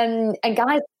incredible. And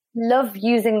guys love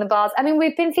using the bars. I mean,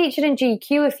 we've been featured in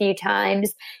GQ a few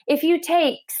times. If you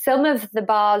take some of the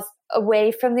bars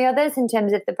away from the others in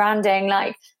terms of the branding,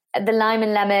 like the lime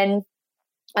and lemon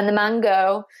and the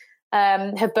mango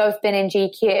have both been in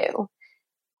GQ.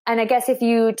 And I guess if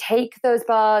you take those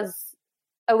bars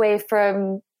away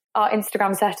from our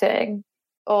Instagram setting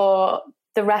or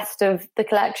the rest of the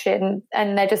collection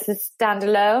and they're just a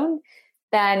standalone,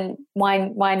 then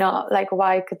why not? Like,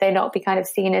 why could they not be kind of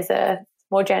seen as a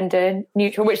more gender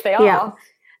neutral, which they are,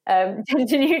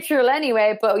 gender neutral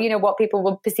anyway, but, you know, what people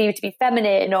would perceive to be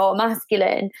feminine or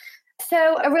masculine.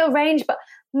 So a real range, but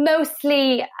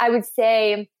mostly I would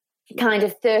say kind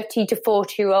of 30 to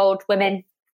 40-year-old women.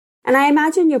 And I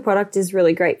imagine your product is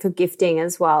really great for gifting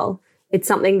as well. It's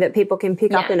something that people can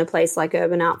pick up in a place like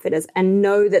Urban Outfitters and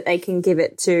know that they can give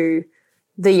it to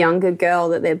the younger girl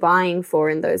that they're buying for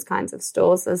in those kinds of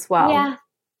stores as well. Yeah,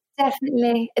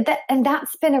 definitely. And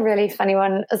that's been a really funny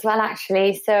one as well,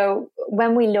 actually. So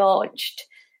when we launched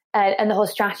and the whole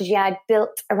strategy I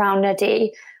built around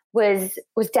Nuddy was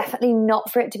definitely not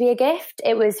for it to be a gift.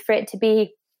 It was for it to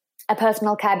be a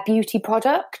personal care beauty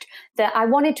product that I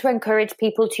wanted to encourage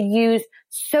people to use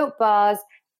soap bars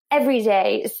every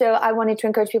day. So I wanted to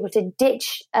encourage people to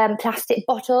ditch plastic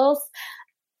bottles,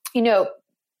 you know,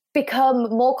 become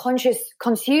more conscious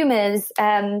consumers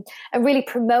and really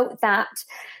promote that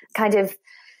kind of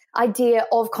idea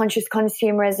of conscious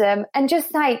consumerism. And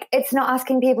just like, it's not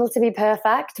asking people to be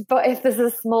perfect, but if there's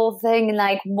a small thing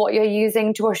like what you're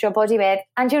using to wash your body with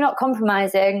and you're not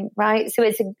compromising, right? So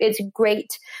it's a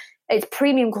great, it's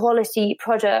premium quality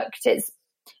product. It's,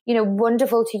 you know,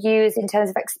 wonderful to use in terms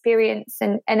of experience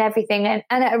and everything, and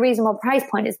at a reasonable price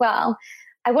point as well.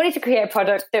 I wanted to create a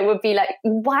product that would be like,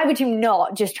 why would you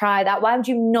not just try that? Why would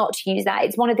you not use that?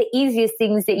 It's one of the easiest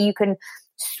things that you can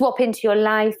swap into your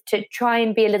life to try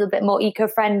and be a little bit more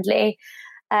eco-friendly.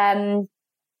 But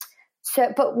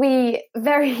we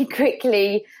very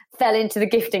quickly fell into the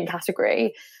gifting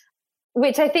category,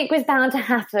 which I think was bound to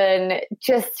happen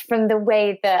just from the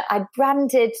way that I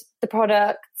branded the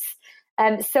products.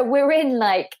 So we're in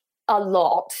like a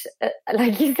lot,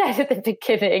 like you said at the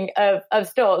beginning of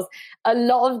stores, a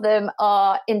lot of them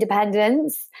are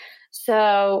independents.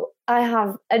 So I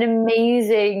have an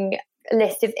amazing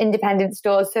list of independent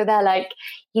stores. So they're like,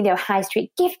 you know, high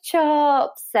street gift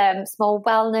shops, small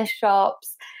wellness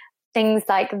shops, things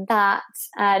like that.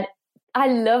 And I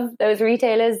love those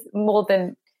retailers more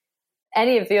than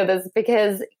any of the others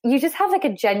because you just have like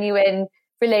a genuine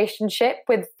relationship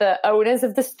with the owners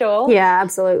of the store. Yeah,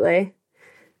 absolutely.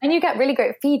 And you get really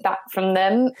great feedback from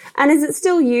them. And is it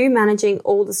still you managing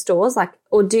all the stores, like,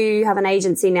 or do you have an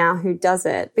agency now who does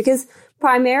it? Because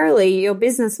primarily your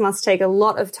business must take a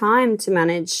lot of time to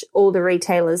manage all the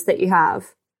retailers that you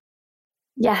have.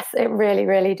 Yes, it really,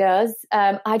 really does.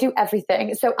 I do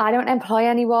everything. So I don't employ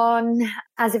anyone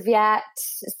as of yet.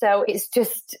 So it's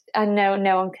just, I know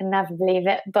no one can never believe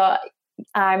it, but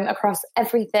I'm across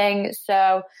everything.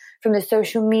 So from the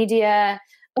social media,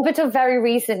 up until very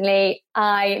recently,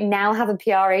 I now have a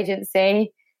PR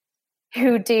agency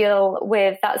who deal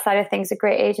with that side of things, a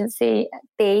great agency,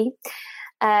 B.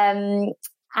 And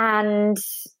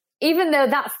even though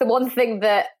that's the one thing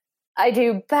that I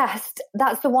do best,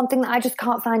 that's the one thing that I just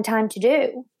can't find time to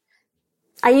do.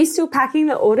 Are you still packing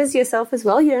the orders yourself as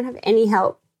well? You don't have any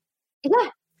help? Yeah.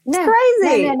 No. It's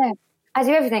crazy. No. I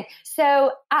do everything.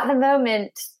 So at the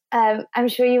moment, I'm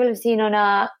sure you will have seen on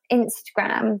our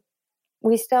Instagram,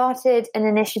 we started an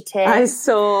initiative. I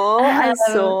saw.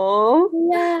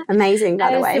 Yeah. Amazing,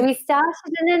 by the way. So we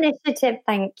started an initiative,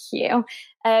 thank you,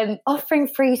 offering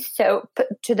free soap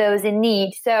to those in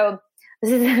need. So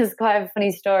this is quite a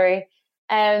funny story.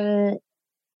 I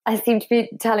seem to be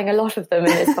telling a lot of them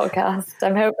in this podcast.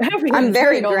 I'm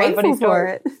very grateful for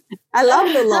it. I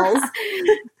love the lols.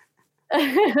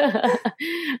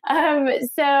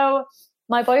 So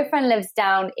my boyfriend lives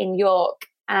down in York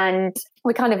and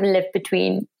we kind of live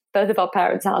between both of our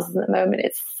parents' houses at the moment.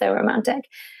 It's so romantic.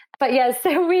 But yeah,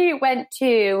 so we went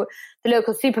to the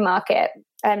local supermarket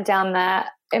down there.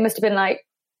 It must have been like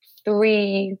it'll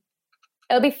be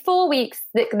 4 weeks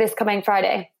this coming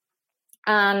Friday.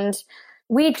 And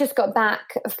we just got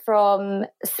back from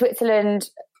Switzerland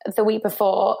the week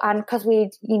before. And because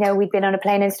we'd been on a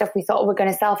plane and stuff, we thought we're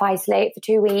going to self-isolate for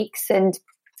 2 weeks and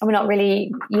we're not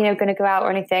really, going to go out or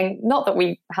anything. Not that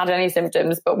we had any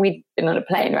symptoms, but we'd been on a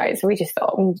plane, right? So we just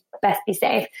thought, best be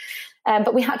safe.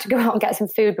 But we had to go out and get some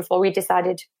food before we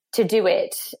decided to do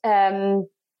it. Oh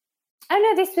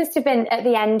no, this must have been at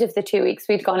the end of the 2 weeks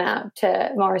we'd gone out to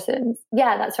Morrison's.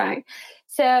 Yeah, that's right.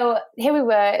 So here we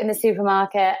were in the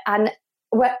supermarket, and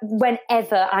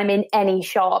whenever I'm in any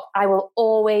shop, I will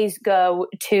always go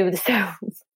to the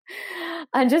soap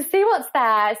and just see what's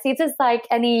there, see if there's like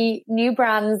any new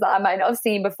brands that I might not have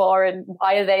seen before and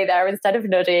why are they there instead of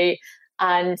Nuddy.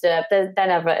 And there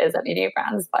never is any new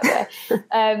brands, by the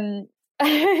way.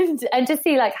 And just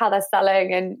see like how they're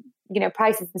selling and,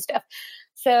 prices and stuff.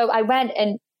 So I went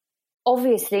and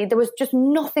obviously there was just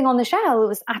nothing on the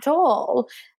shelves at all.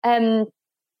 And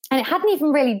it hadn't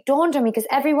even really dawned on me, because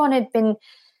everyone had been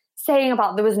saying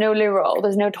about there was no loo roll,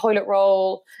 there's no toilet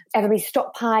roll, everybody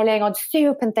stockpiling on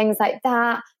soup and things like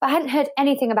that. But I hadn't heard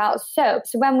anything about soap.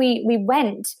 So when we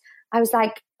went, I was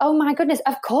like, oh my goodness,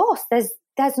 of course, there's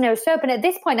no soap. And at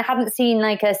this point, I hadn't seen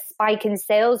like a spike in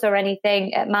sales or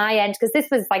anything at my end, because this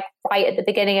was like right at the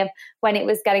beginning of when it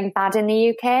was getting bad in the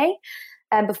UK,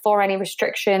 and before any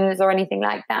restrictions or anything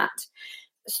like that.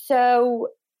 So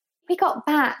we got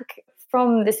back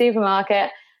from the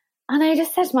supermarket, and I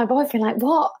just said to my boyfriend, like,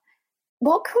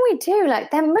 what can we do?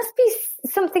 Like, there must be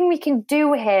something we can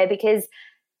do here, because,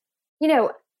 you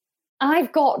know,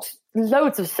 I've got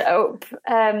loads of soap.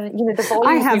 The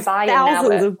volumes we buy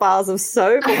thousands of bars of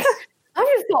soap. I've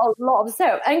just got a lot of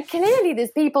soap, and clearly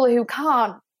there's people who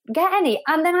can't get any.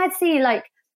 And then I'd see, like,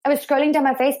 I was scrolling down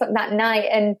my Facebook that night,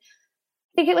 and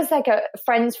I think it was like a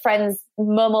friend's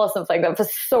mum or something that for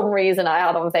some reason I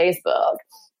had on Facebook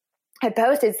had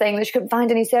posted saying that she couldn't find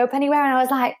any soap anywhere, and I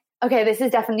was like, okay, this is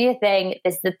definitely a thing.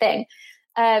 This is the thing.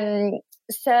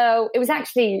 So it was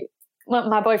actually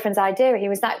my boyfriend's idea. He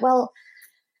was like, well,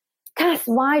 Cass,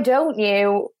 why don't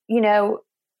you,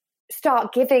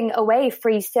 start giving away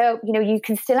free soap? You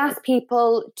can still ask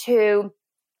people to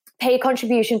pay a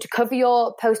contribution to cover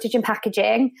your postage and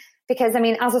packaging, because, I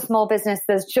mean, as a small business,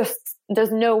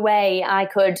 there's no way I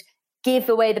could give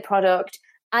away the product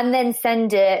and then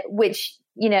send it, which,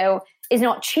 is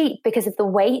not cheap because of the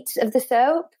weight of the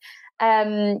soap.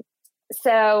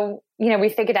 So, we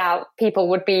figured out people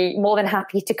would be more than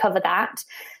happy to cover that.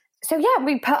 So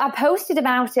yeah, I posted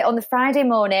about it on the Friday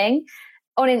morning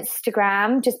on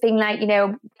Instagram, just being like,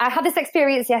 I had this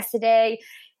experience yesterday.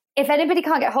 If anybody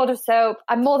can't get hold of soap,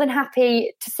 I'm more than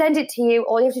happy to send it to you.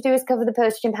 All you have to do is cover the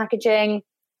postage and packaging.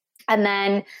 And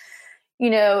then,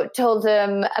 told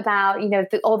them about,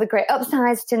 all the great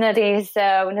upsides to Nuddy.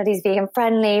 So Nuddy's vegan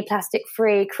friendly, plastic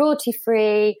free, cruelty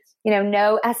free,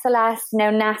 no SLS,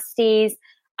 no nasties,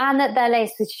 and that they're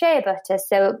laced with shea butter.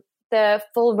 So the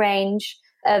full range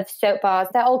of soap bars,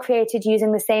 they're all created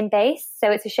using the same base.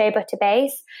 So it's a shea butter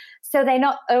base. So they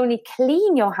not only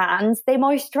clean your hands, they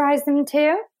moisturize them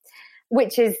too,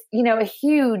 which is, a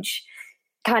huge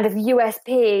kind of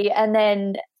USP, and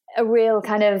then a real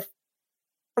kind of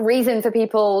reason for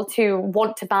people to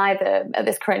want to buy them at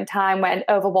this current time, when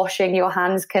overwashing your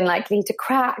hands can lead to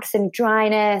cracks and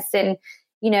dryness and,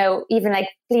 even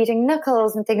bleeding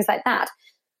knuckles and things like that.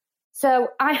 So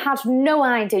I had no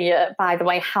idea, by the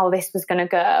way, how this was going to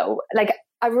go.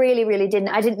 I really, really didn't.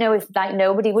 I didn't know if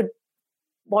nobody would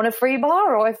want a free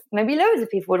bar, or if maybe loads of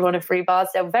people would want a free bar.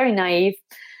 So very naive.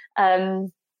 A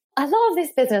lot of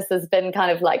this business has been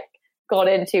kind of got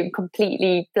into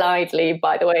completely blindly,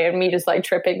 by the way, and me just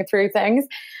tripping through things.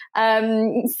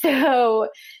 So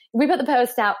we put the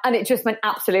post out, and it just went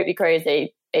absolutely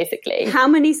crazy, basically. How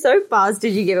many soap bars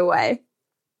did you give away?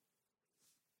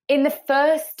 In the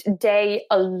first day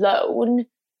alone,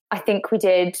 I think it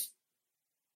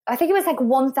was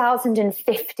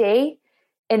 1,050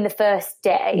 in the first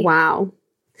day. Wow.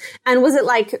 And was it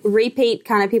repeat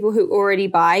kind of people who already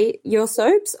buy your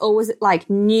soaps, or was it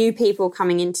new people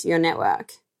coming into your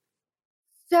network?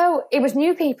 So it was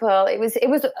new people. It was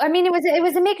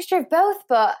a mixture of both,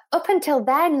 but up until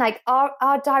then,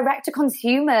 our direct to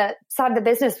consumer side of the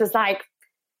business was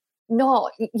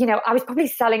not, I was probably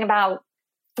selling about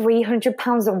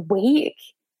 £300 a week.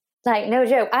 No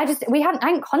joke. I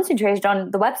hadn't concentrated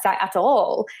on the website at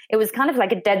all. It was kind of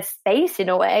like a dead space in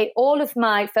a way. All of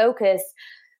my focus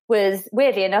was,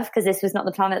 weirdly enough, because this was not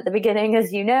the plan at the beginning,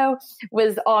 as you know,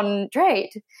 was on trade.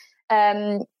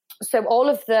 So all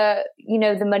of the,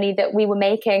 the money that we were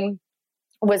making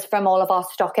was from all of our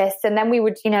stockists. And then we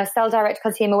would, sell direct to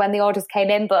consumer when the orders came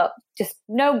in, but just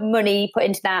no money put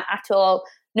into that at all,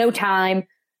 no time,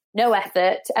 no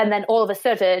effort. And then all of a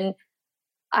sudden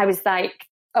I was like,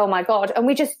 oh my God. And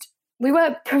we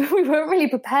weren't really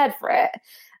prepared for it.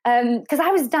 Because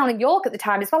I was down in York at the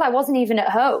time as well. I wasn't even at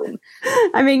home.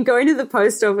 I mean, going to the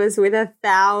post office with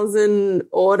 1,000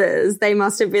 orders, they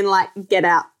must have been get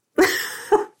out.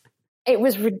 It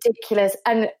was ridiculous.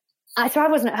 And so I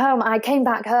wasn't at home. I came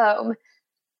back home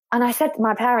and I said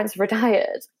my parents were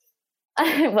retired.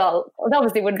 Well,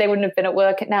 obviously they wouldn't have been at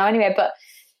work now anyway, but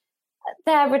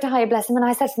they're retired, bless them. And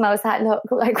I said to them, I was like, look,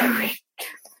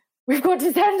 we've got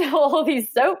to send all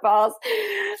these soap bars.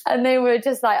 And they were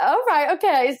just like, oh, right,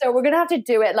 okay, so we're going to have to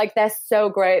do it. They're so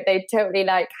great. They totally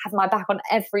have my back on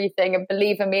everything and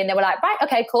believe in me. And they were like, right,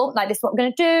 okay, cool. This is what we're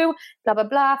going to do, blah, blah,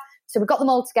 blah. So we got them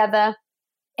all together.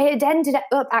 It ended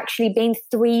up actually being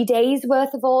 3 days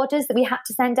worth of orders that we had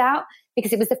to send out,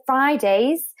 because it was the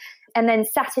Fridays. and then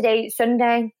Saturday,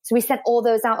 Sunday. So we sent all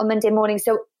those out on Monday morning.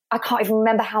 So I can't even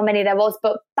remember how many there was,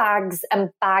 but bags and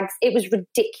bags. It was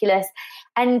ridiculous.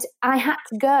 And I had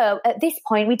to go. At this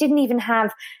point, we didn't even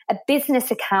have a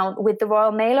business account with the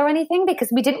Royal Mail or anything because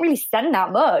we didn't really send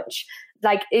that much.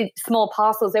 Like small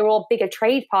parcels, they were all bigger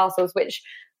trade parcels, which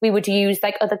we would use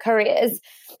like other couriers.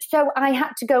 So I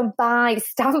had to go buy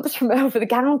stamps from over the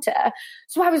counter.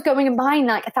 So I was going and buying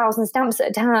like 1,000 stamps at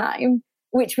a time,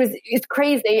 which was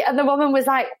crazy. And the woman was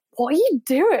like, "What are you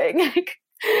doing?" Like,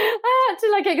 I had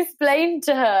to like explain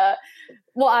to her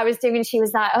what I was doing. She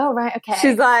was like, "Oh, right, okay."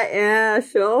 She's like, "Yeah,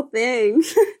 sure thing."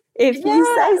 If you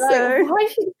say so.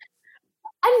 Like,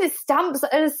 and the stamps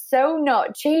are so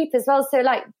not cheap as well. So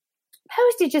like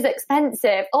postage is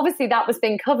expensive. Obviously that was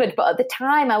being covered, but at the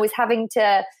time I was having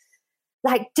to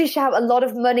like dish out a lot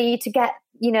of money to get,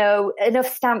 you know, enough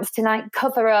stamps to like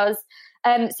cover us.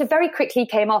 So very quickly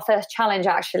came our first challenge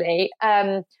actually.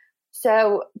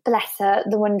 So bless her,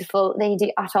 the wonderful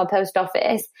lady at our post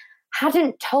office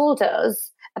hadn't told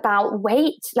us about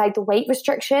weight, like the weight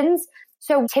restrictions.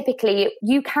 So typically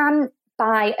you can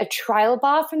buy a trial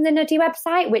bar from the Nuddy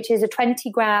website, which is a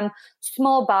 20-gram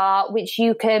small bar, which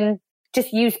you can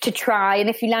just use to try. And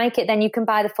if you like it, then you can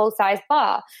buy the full-size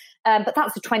bar. But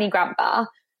that's a 20-gram bar.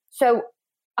 So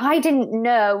I didn't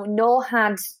know, nor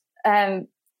had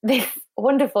this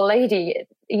wonderful lady,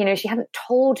 you know, she hadn't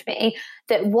told me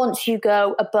that once you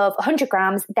go above 100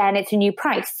 grams, then it's a new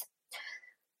price.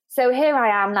 So here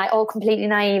I am, like all completely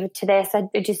naive to this. I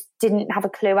just didn't have a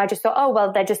clue. I just thought, oh,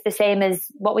 well, they're just the same as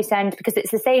what we send because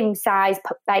it's the same size,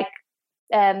 like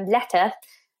letter,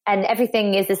 and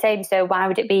everything is the same. So why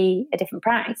would it be a different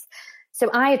price? So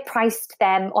I had priced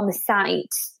them on the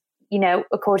site, you know,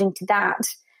 according to that.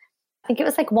 I think it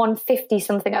was like $150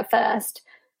 something at first.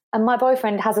 And my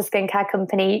boyfriend has a skincare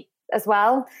company as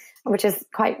well, which is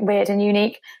quite weird and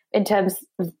unique in terms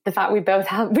of the fact we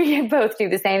both do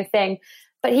the same thing.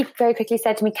 But he very quickly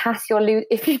said to me, "Cass,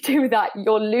 if you do that,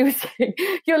 you're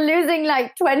losing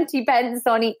like 20 pence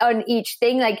on each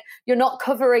thing. Like you're not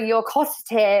covering your cost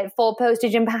here for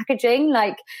postage and packaging.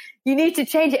 Like you need to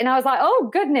change it." And I was like, "Oh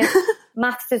goodness."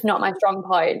 Maths is not my strong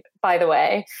point, by the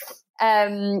way.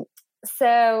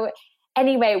 So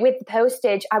anyway, with the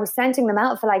postage, I was sending them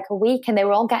out for like a week and they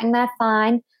were all getting there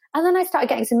fine. And then I started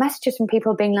getting some messages from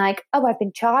people being like, "Oh, I've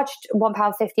been charged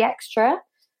 £1.50 extra."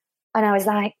 And I was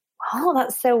like, "Oh,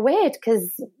 that's so weird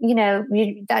because, you know,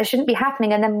 that shouldn't be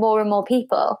happening." And then more and more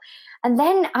people. And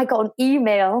then I got an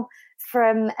email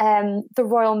from the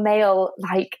Royal Mail,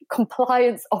 like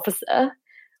compliance officer,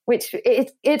 which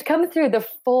it'd come through the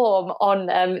form on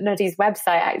Nuddy's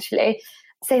website, actually,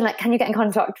 saying like, "Can you get in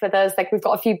contact with us? Like, we've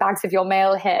got a few bags of your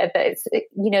mail here that it's,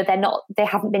 you know, they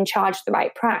haven't been charged the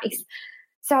right price."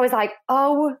 So I was like,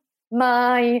 "Oh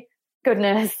my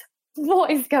goodness,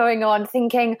 what is going on?"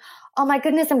 Thinking, "Oh my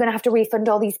goodness, I'm going to have to refund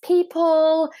all these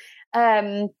people,"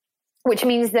 which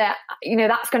means that, you know,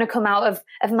 that's going to come out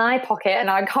of my pocket and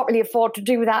I can't really afford to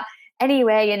do that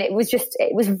anyway. And it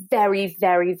was very,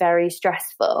 very, very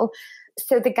stressful.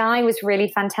 So the guy was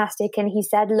really fantastic. And he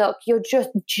said, "Look, you're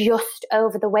just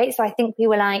over the weight." So I think we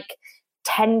were like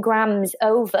 10 grams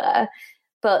over,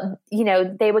 but, you know,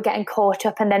 they were getting caught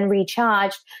up and then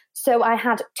recharged. So I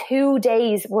had 2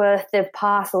 days worth of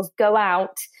parcels go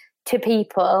out to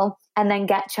people and then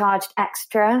get charged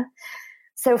extra.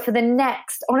 So for the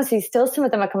next, honestly, still some of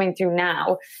them are coming through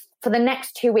now. For the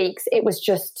next 2 weeks, it was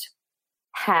just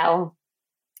hell.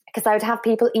 Because I would have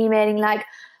people emailing like,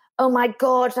 "Oh my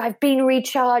God, I've been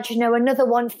recharged, you know, another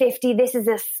 $150. This is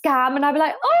a scam." And I'd be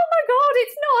like, "Oh my God,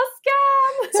 it's not a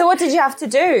scam." So what did you have to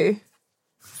do?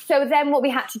 So then what we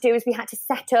had to do is we had to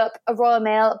set up a Royal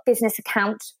Mail business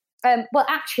account. Well,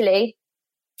 actually,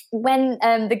 when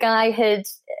the guy had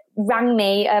rang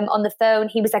me on the phone,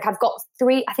 he was like, "I've got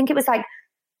 3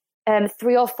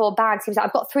 or 4 bags." He was like,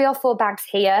 "I've got 3 or 4 bags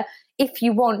here. If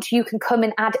you want, you can come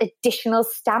and add additional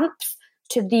stamps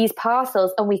to these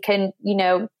parcels and we can, you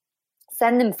know,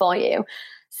 send them for you."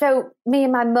 So me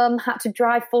and my mum had to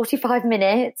drive 45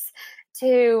 minutes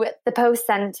to the post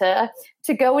centre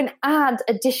to go and add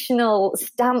additional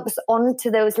stamps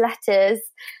onto those letters.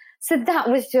 So that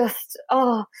was just,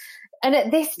 and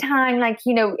at this time, like,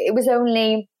 you know, it was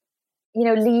only, you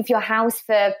know, leave your house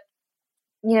for,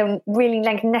 you know, really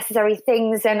like necessary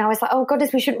things. And I was like, "Oh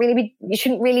goodness, we shouldn't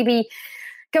really be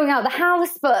going out of the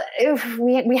house," but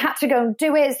we had to go and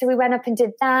do it. So we went up and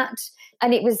did that.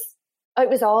 And it was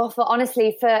awful.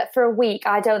 Honestly, for a week,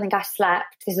 I don't think I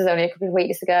slept. This was only a couple of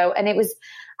weeks ago. And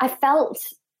I felt,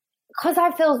 because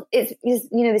I feel it's,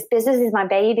 you know, this business is my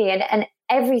baby and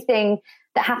everything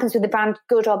that happens with the brand,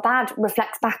 good or bad,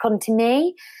 reflects back onto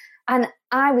me. And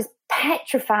I was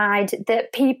petrified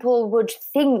that people would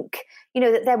think,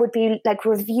 that there would be like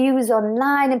reviews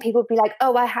online and people would be like,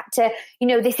 oh, I had to,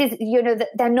 this is, that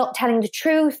they're not telling the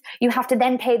truth. You have to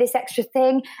then pay this extra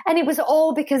thing. And it was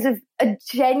all because of a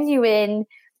genuine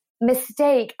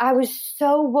mistake. I was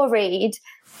so worried.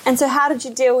 And so how did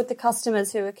you deal with the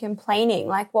customers who were complaining?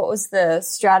 Like, what was the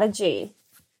strategy?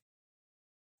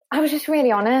 I was just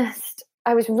really honest.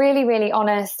 I was really, really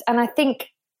honest. And I think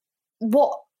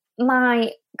what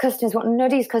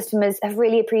Nuddy's customers have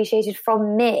really appreciated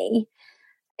from me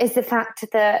is the fact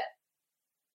that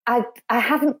I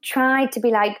haven't tried to be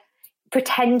like,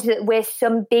 pretend that we're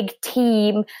some big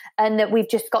team and that we've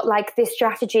just got like this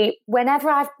strategy. Whenever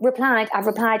I've replied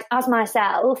as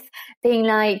myself, being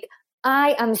like,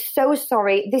 I am so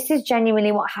sorry. This is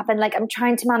genuinely what happened. Like, I'm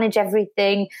trying to manage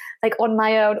everything like on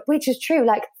my own, which is true.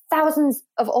 Like, thousands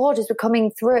of orders were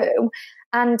coming through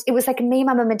and it was like me,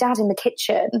 my mum and dad in the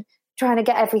kitchen trying to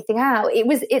get everything out. It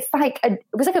was like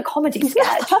a comedy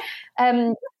sketch.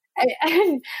 And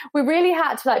we really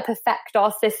had to like perfect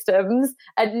our systems,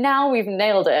 and now we've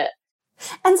nailed it.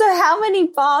 And so how many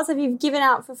bars have you given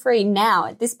out for free now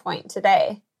at this point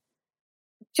today?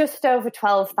 Just over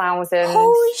 12,000.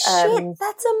 Holy shit,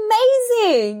 that's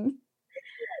amazing.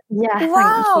 Yeah,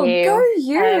 wow, thank you. Go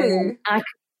you.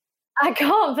 I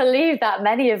can't believe that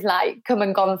many have like come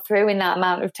and gone through in that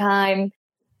amount of time.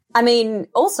 I mean,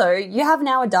 also, you have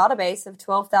now a database of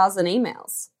 12,000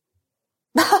 emails.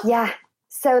 Yeah.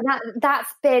 So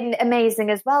that's been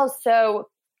amazing as well. So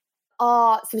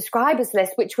our subscribers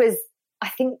list, which was, I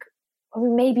think we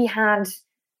maybe had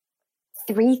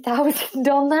 3,000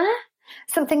 on there,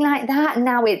 something like that. And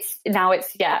now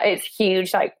it's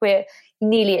huge. Like we're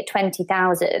nearly at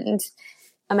 20,000.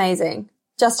 Amazing.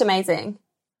 Just amazing.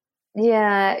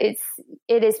 Yeah, it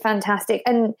is fantastic.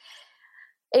 And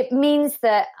it means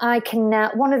that I can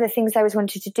now, one of the things I always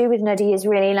wanted to do with Nuddy is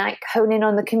really like hone in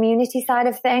on the community side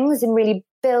of things and really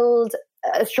build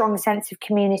a strong sense of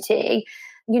community.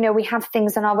 We have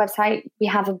things on our website. We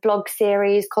have a blog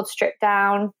series called Strip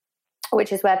Down,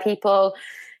 which is where people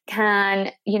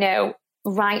can,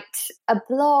 write a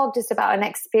blog just about an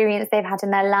experience they've had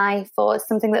in their life or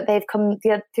something that they've come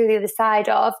through the other side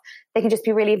of. They can just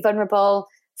be really vulnerable,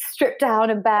 strip down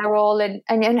and bare all,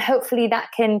 and hopefully that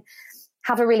can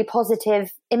have a really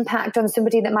positive impact on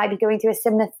somebody that might be going through a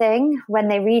similar thing when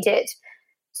they read it.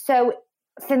 So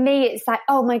for me, it's like,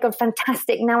 oh my God,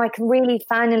 fantastic. Now I can really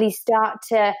finally start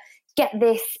to get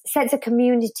this sense of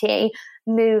community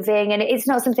moving. And it's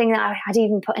not something that I had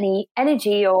even put any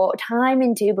energy or time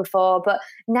into before, but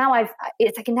now I've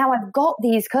got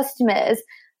these customers.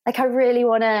 Like I really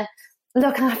want to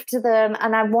look after them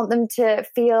and I want them to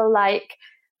feel like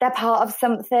they're part of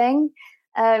something.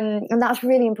 And that's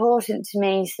really important to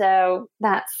me. So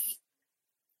that's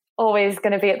always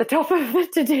going to be at the top of the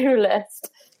to-do list.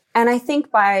 And I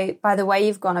think by the way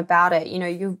you've gone about it,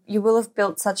 you will have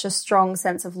built such a strong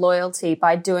sense of loyalty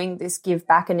by doing this Give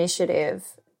Back initiative.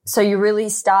 So you're really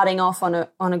starting off on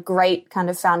a great kind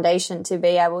of foundation to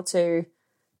be able to,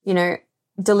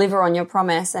 deliver on your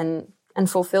promise and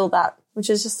fulfill that, which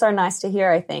is just so nice to hear,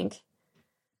 I think.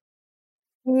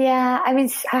 Yeah, I mean,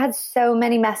 I had so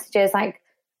many messages, like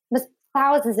there's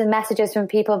thousands of messages from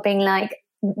people being like,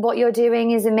 what you're doing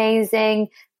is amazing.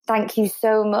 Thank you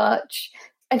so much.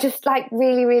 And just like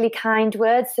really, really kind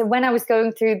words. So when I was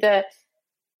going through the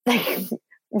like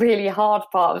really hard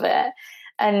part of it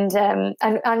and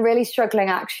I'm really struggling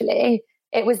actually,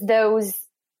 it was those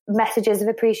messages of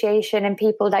appreciation and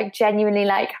people like genuinely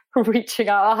like reaching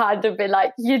out a hand and be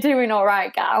like, you're doing all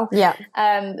right, gal. Yeah.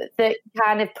 That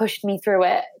kind of pushed me through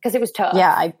it because it was tough.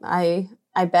 Yeah,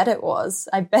 I bet it was.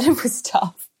 I bet it was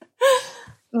tough.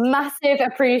 Massive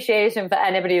appreciation for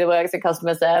anybody that works in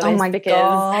customer service. Oh my because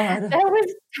God. there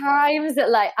was times that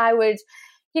like I would,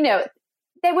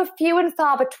 they were few and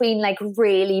far between like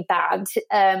really bad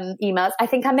emails. I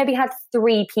think I maybe had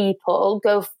 3 people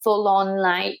go full on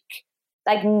like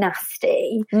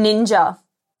nasty. Ninja.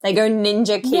 They go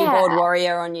ninja keyboard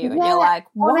warrior on you and you're like,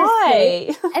 why?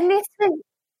 Honestly. And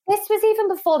this was even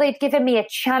before they'd given me a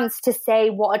chance to say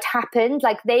what had happened.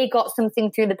 Like they got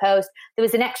something through the post. There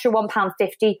was an extra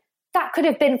 £1.50. That could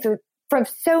have been from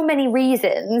so many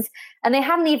reasons. And they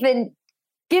hadn't even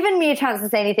given me a chance to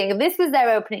say anything. This was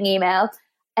their opening email.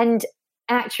 And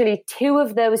actually 2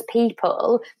 of those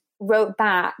people wrote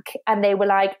back and they were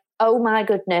like, oh my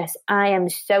goodness, I am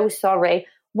so sorry.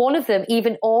 One of them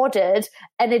even ordered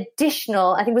an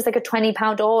additional, I think it was like a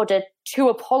 £20 order to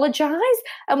apologize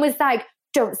and was like,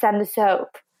 don't send the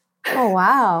soap. Oh,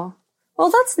 wow. Well,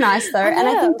 that's nice though. And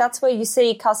I think that's where you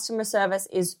see customer service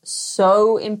is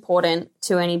so important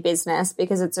to any business,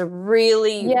 because it's a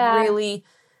really, really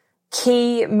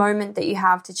key moment that you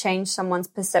have to change someone's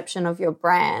perception of your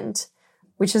brand,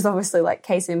 which is obviously like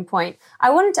case in point.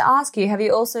 I wanted to ask you, have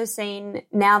you also seen,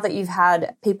 now that you've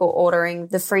had people ordering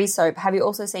the free soap, have you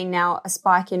also seen now a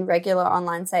spike in regular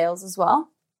online sales as well?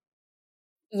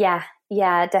 Yeah,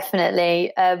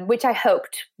 definitely, which I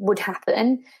hoped would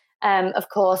happen. Of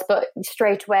course, but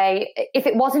straight away, if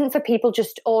it wasn't for people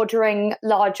just ordering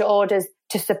larger orders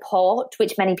to support,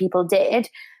 which many people did,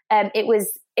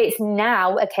 it's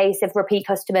now a case of repeat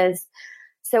customers.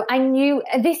 So I knew,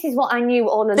 this is what I knew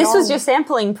all along. This was your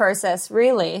sampling process,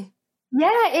 really?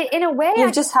 Yeah, in a way.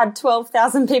 You've just had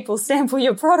 12,000 people sample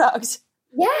your product.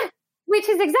 Yeah, which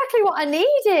is exactly what I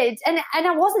needed. And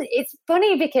I wasn't, it's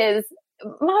funny because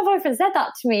my boyfriend said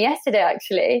that to me yesterday,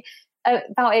 actually.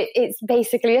 About it, it's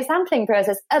basically a sampling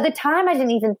process. At the time, I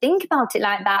didn't even think about it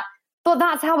like that, but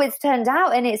that's how it's turned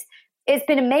out, and it's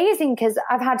been amazing because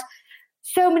I've had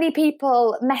so many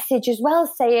people message as well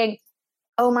saying,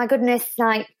 "Oh my goodness,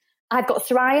 like I've got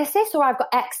psoriasis or I've got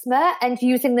eczema, and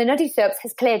using the Nuddy soaps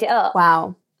has cleared it up."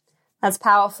 Wow, that's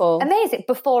powerful. Amazing.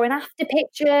 Before and after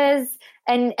pictures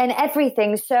and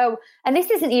everything. So, and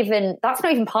this isn't even, that's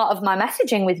not even part of my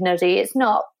messaging with Nuddy. It's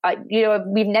not,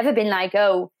 we've never been like,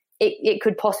 oh, it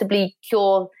could possibly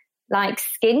cure like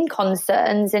skin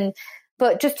concerns,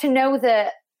 but just to know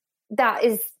that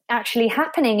is actually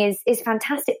happening is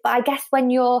fantastic. But I guess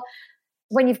when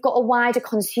you've got a wider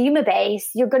consumer base,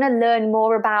 you're going to learn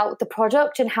more about the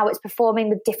product and how it's performing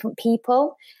with different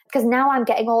people. Because now I'm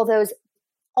getting all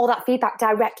that feedback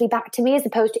directly back to me as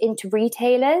opposed to into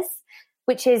retailers,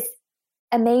 which is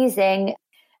amazing,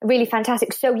 really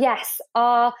fantastic. So yes,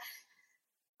 our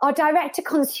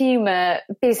direct-to-consumer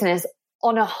business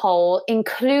on a whole,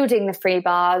 including the free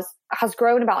bars, has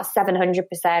grown about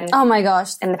 700%. Oh my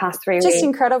gosh. In the past 3 weeks. Just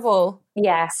incredible.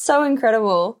 Yeah. So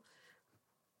incredible.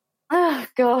 Oh,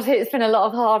 God, it's been a lot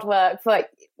of hard work.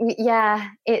 But yeah,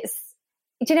 it's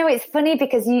funny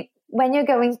because when you're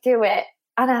going through it,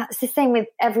 and it's the same with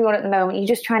everyone at the moment, you're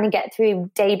just trying to get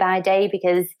through day by day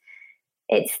because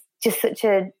it's just such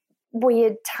a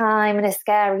weird time and a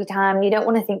scary time. You don't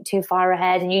want to think too far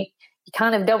ahead, and you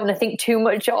kind of don't want to think too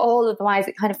much at all, otherwise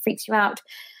it kind of freaks you out.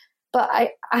 But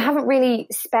I haven't really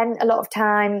spent a lot of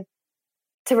time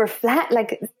to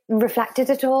reflected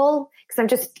at all, because I'm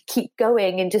just keep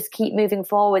going and just keep moving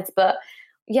forwards. But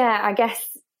yeah, I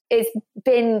guess it's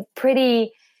been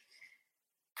pretty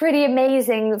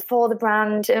amazing for the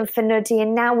brand and for Nuddy,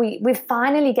 and now we're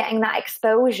finally getting that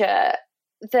exposure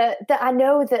that I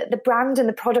know that the brand and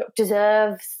the product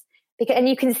deserves. And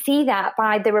you can see that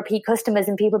by the repeat customers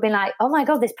and people being like, "Oh my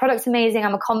God, this product's amazing.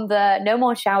 I'm a convert, no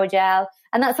more shower gel."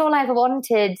 And that's all I ever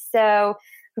wanted. So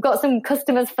we've got some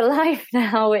customers for life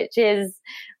now, which is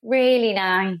really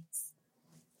nice.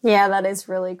 Yeah, that is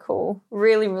really cool.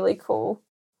 Really, really cool.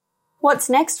 What's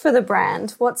next for the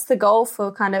brand? What's the goal for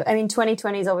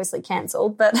 2020 is obviously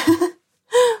cancelled, but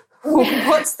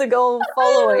what's the goal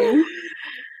following?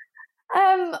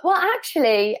 Well,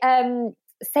 actually,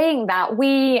 saying that,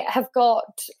 we have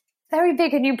got very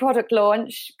big a new product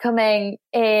launch coming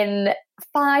in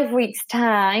 5 weeks'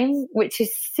 time, which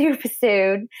is super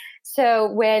soon.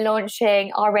 So we're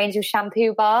launching our range of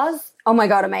shampoo bars. Oh my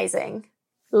God, amazing.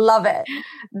 Love it.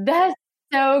 That's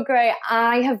so great.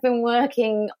 I have been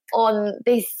working on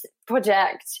this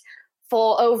project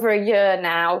for over a year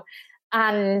now,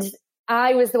 and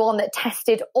I was the one that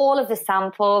tested all of the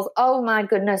samples. Oh my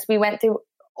goodness, we went through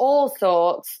all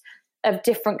sorts of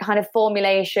different kind of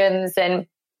formulations, and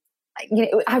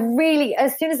I really,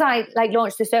 as soon as I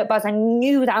launched the soap bars, I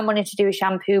knew that I wanted to do a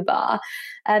shampoo bar,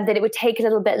 and that it would take a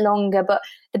little bit longer. But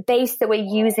the base that we're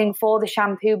using for the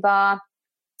shampoo bar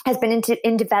has been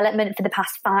in development for the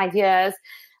past 5 years,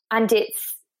 and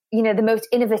it's the most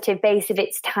innovative base of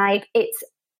its type. It's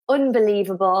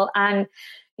unbelievable, and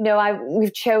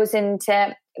we've chosen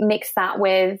to mix that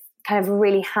with kind of a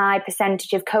really high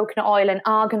percentage of coconut oil and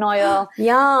argan oil.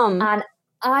 Yum. And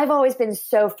I've always been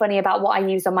so funny about what I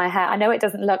use on my hair. I know it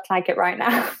doesn't look like it right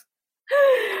now,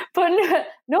 but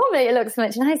normally it looks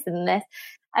much nicer than this.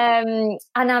 And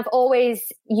I've always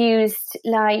used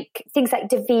things like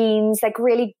Davines,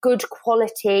 really good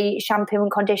quality shampoo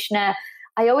and conditioner.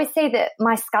 I always say that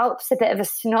my scalp's a bit of a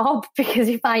snob because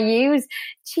if I use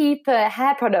cheaper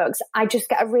hair products, I just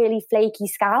get a really flaky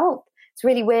scalp. It's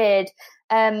really weird.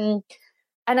 And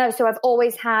so I've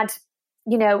always had,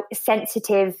 a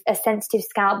sensitive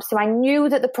scalp. So I knew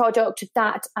that the product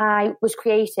that I was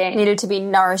creating needed to be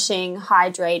nourishing,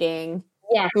 hydrating,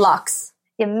 luxe.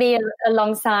 me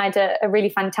alongside a really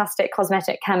fantastic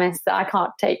cosmetic chemist that I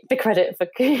can't take the credit for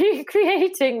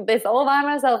creating this all by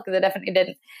myself, because I definitely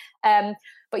didn't.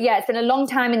 But yeah, it's been a long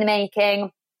time in the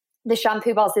making. The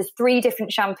shampoo bars, there's 3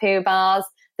 different shampoo bars.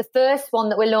 The first one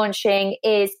that we're launching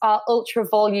is our ultra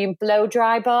volume blow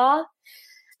dry bar.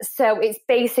 So it's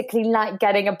basically like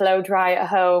getting a blow dry at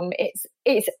home.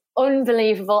 It's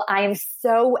unbelievable. I am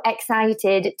so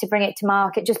excited to bring it to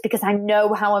market just because I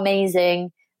know how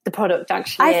amazing the product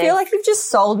actually is. I feel like you've just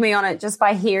sold me on it just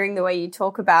by hearing the way you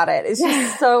talk about it. It's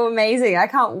just so amazing. I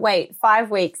can't wait.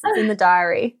 5 weeks. It's in the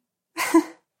diary.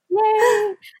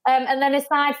 Yay! And then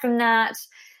aside from that,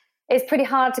 it's pretty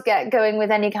hard to get going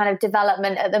with any kind of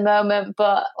development at the moment,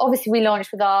 but obviously we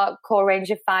launched with our core range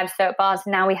of 5 soap bars,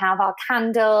 and now we have our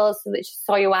candles, which are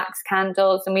soy wax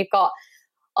candles, and we've got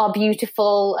our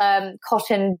beautiful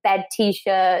cotton bed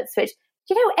t-shirts, which,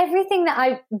 everything that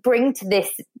I bring to this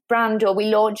brand or we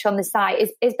launch on the site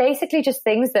is basically just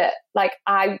things that like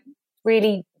I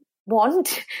really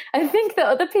want. I think that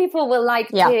other people will like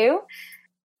too.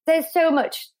 There's so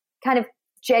much kind of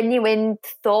genuine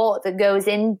thought that goes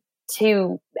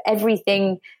into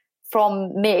everything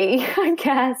from me, I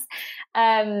guess.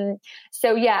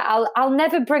 So yeah, I'll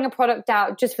never bring a product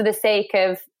out just for the sake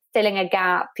of filling a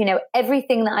gap.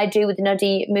 Everything that I do with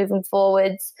Nuddy moving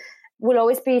forwards will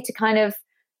always be to kind of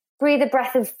breathe a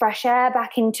breath of fresh air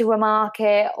back into a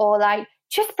market, or like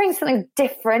just bring something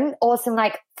different or some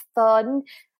like fun,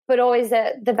 but always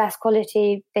at the best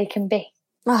quality they can be.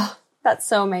 Oh, that's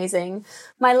so amazing.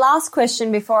 My last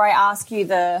question before I ask you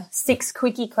the 6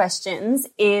 quickie questions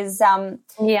is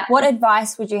what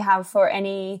advice would you have for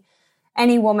any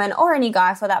woman, or any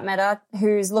guy for that matter,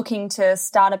 who's looking to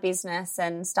start a business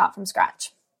and start from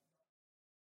scratch?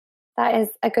 That is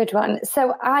a good one.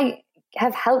 So I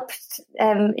have helped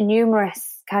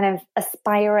numerous kind of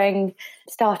aspiring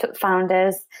startup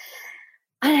founders.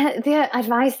 And the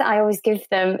advice that I always give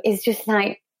them is just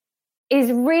is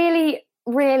really,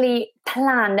 really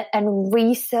plan and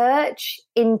research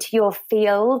into your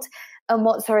field and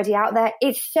what's already out there.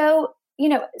 It's so,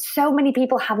 so many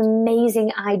people have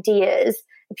amazing ideas.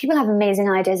 People have amazing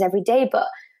ideas every day, but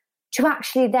to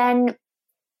actually then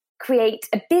create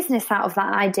a business out of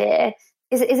that idea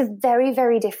is a very,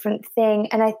 very different thing.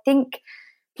 And I think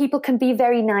people can be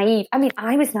very naive. I mean,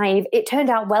 I was naive. It turned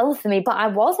out well for me, but I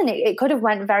wasn't. It could have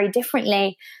went very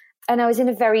differently. And I was in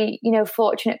a very,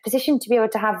 fortunate position to be able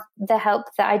to have the help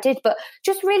that I did. But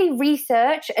just really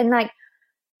research and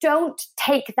don't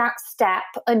take that step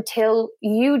until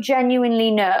you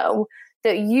genuinely know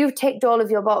that you've ticked all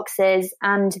of your boxes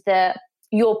and that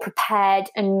you're prepared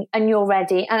and you're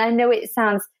ready. And I know it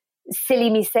sounds silly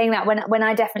me saying that when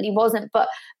I definitely wasn't, but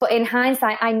in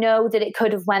hindsight, I know that it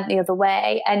could have went the other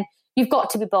way. And you've got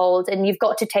to be bold and you've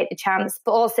got to take the chance,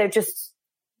 but also just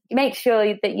make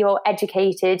sure that you're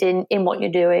educated in what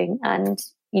you're doing and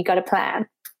you got a plan.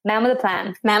 Man with a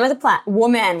plan. Man with a plan.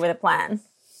 Woman with a plan.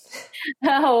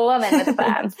 Oh, woman with a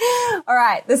plan. All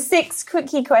right. The 6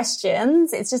 quickie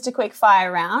questions. It's just a quick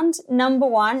fire round. Number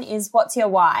 1 is, what's your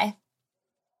why?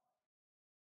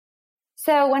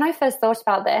 So when I first thought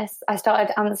about this, I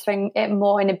started answering it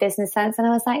more in a business sense. And I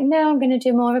was like, no, I'm going to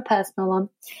do more of a personal one.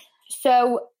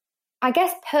 So I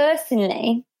guess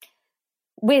personally,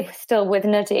 with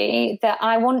Nuddy, that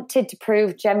I wanted to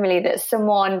prove generally that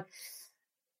someone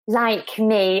like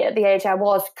me at the age I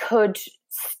was could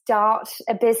start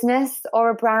a business or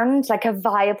a brand, like a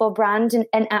viable brand,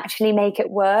 and actually make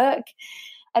it work.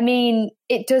 I mean,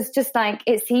 it does just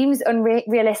it seems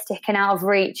unrealistic and out of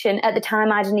reach. And at the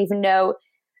time, I didn't even know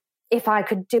if I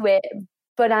could do it,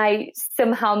 but I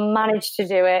somehow managed to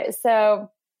do it. So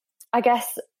I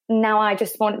guess now I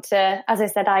just want to, as I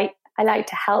said, I like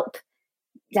to help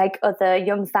other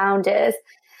young founders,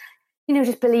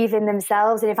 just believe in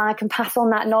themselves. And if I can pass on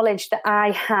that knowledge that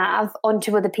I have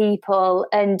onto other people,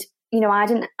 and, I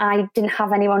didn't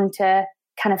have anyone to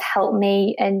kind of help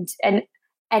me and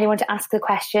anyone to ask the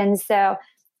questions. So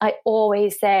I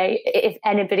always say, if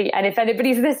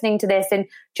anybody's listening to this and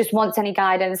just wants any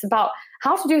guidance about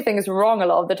how to do things wrong a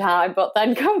lot of the time, but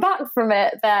then come back from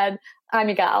it, then I'm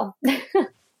your gal.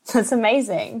 That's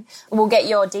amazing. We'll get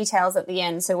your details at the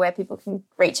end, so where people can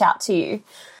reach out to you.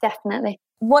 Definitely.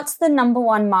 What's the number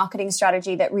 1 marketing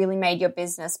strategy that really made your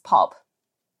business pop?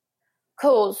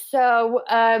 Cool. So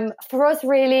for us,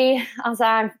 really, as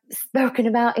I've spoken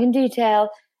about in detail,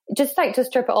 just to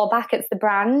strip it all back, it's the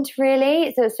brand,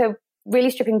 really. So really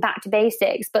stripping back to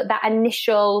basics, but that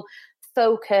initial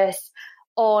focus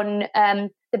on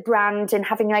the brand and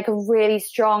having a really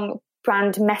strong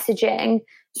brand messaging.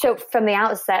 So from the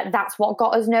outset, that's what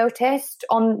got us noticed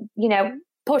on,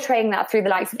 portraying that through the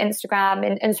likes of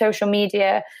Instagram and social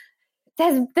media.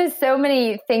 There's so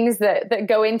many things that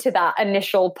go into that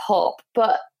initial pop,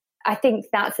 but I think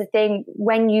that's the thing.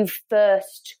 When you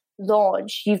first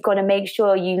launch, you've got to make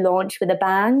sure you launch with a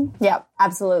bang. Yeah,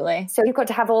 absolutely. So you've got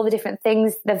to have all the different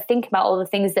things, think about all the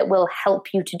things that will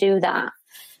help you to do that.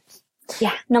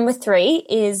 Yeah. Number 3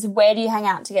 is, where do you hang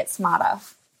out to get smarter?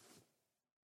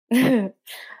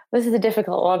 This is a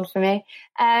difficult one for me.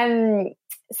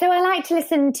 So I like to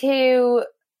listen to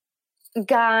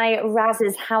Guy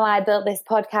Raz's How I Built This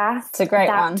podcast. It's a great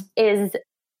one.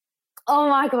 Oh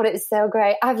my God, it's so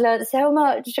great. I've learned so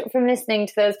much from listening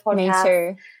to those podcasts. Me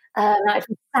too. Like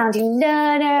from Sounding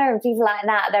Learner and people like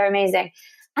that. They're amazing.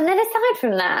 And then aside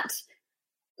from that,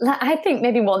 I think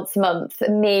maybe once a month,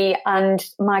 me and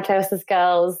my closest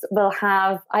girls will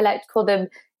have, I like to call them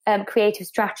creative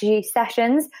strategy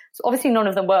sessions. So obviously none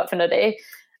of them work for Nuddy,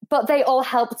 but they all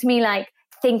helped me like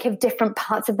think of different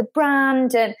parts of the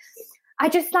brand. And I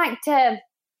just like to,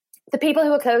 the people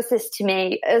who are closest to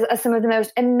me are some of the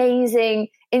most amazing,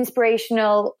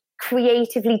 inspirational,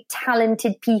 creatively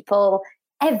talented people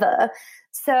ever.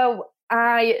 So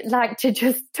I like to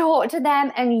just talk to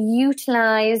them and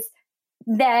utilize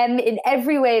them in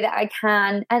every way that I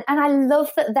can. And I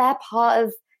love that they're part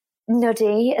of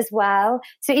Nuddy as well.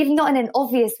 So even not in an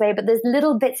obvious way, but there's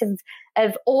little bits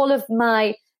of all of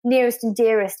my nearest and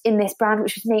dearest in this brand,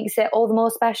 which just makes it all the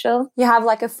more special. You have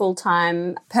like a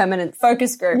full-time permanent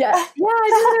focus group. Yeah,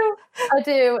 I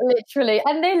do, literally.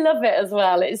 And they love it as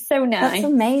well. It's so nice.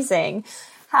 That's amazing.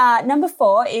 Number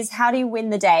 4 is, how do you win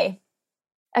the day?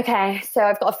 Okay, so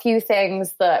I've got a few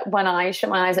things that when I shut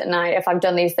my eyes at night, if I've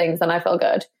done these things, then I feel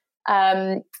good.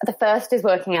 The first is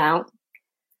working out.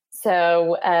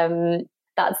 So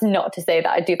that's not to say that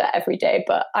I do that every day,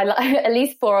 but I at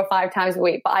least 4 or 5 times a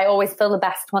week. But I always feel the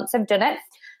best once I've done it.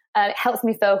 It helps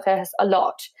me focus a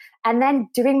lot. And then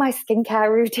doing my skincare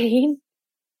routine.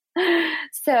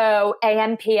 So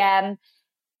AM, PM.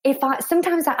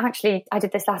 Sometimes I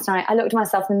did this last night. I looked at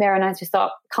myself in the mirror and I just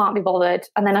thought, can't be bothered.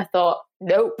 And then I thought,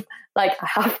 nope, like I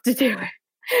have to do it.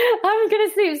 I'm going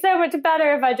to sleep so much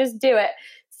better if I just do it.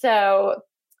 So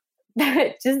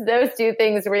just those 2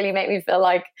 things really make me feel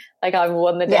like I've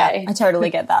won the day. Yeah, I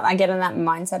totally get that. I get in that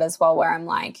mindset as well, where I'm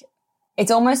like, it's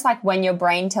almost like when your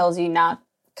brain tells you, nah,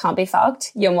 can't be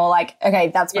fucked, you're more like, okay,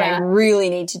 that's when I really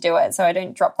need to do it so I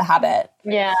don't drop the habit.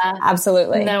 Yeah.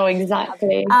 Absolutely. No,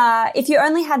 exactly. If you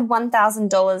only had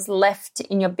 $1,000 left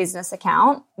in your business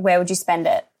account, where would you spend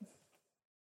it?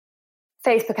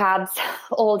 Facebook ads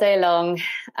all day long.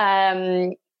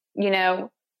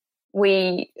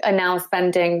 We are now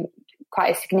spending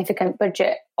quite a significant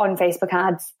budget on Facebook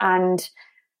ads. And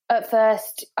at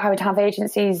first I would have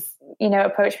agencies,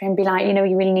 approach me and be like,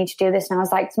 you really need to do this. And I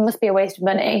was like, it must be a waste of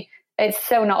money. It's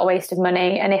so not a waste of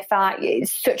money. And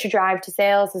it's such a drive to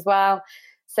sales as well.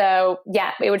 So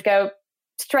yeah, it would go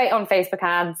straight on Facebook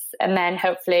ads and then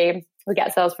hopefully we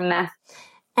get sales from there.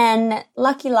 And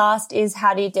lucky last is,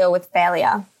 how do you deal with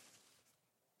failure?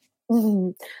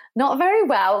 Not very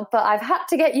well, but I've had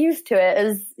to get used to it,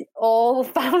 as all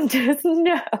founders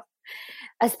know,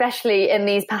 especially in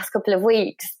these past couple of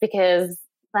weeks, because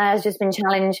there's just been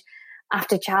challenge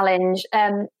after challenge.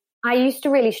 I used to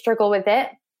really struggle with it,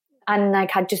 and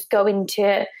I'd just go into,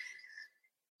 a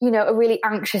really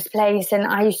anxious place, and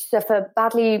I used to suffer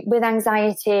badly with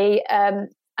anxiety, and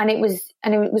it was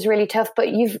really tough. But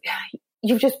you've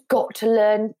just got to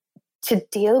learn to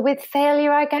deal with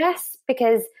failure, I guess,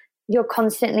 because you're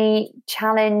constantly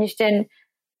challenged and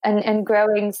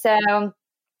growing. So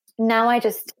now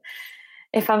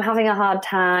if I'm having a hard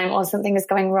time or something is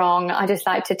going wrong, I just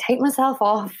like to take myself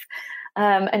off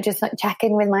and just like check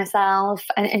in with myself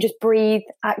and just breathe,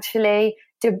 actually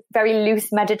do very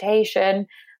loose meditation.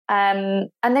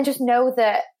 And then just know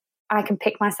that I can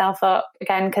pick myself up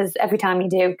again, because every time you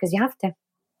do, because you have to.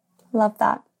 Love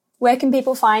that. Where can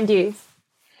people find you?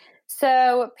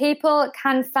 So people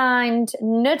can find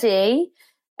Nuddy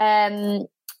online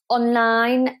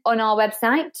on our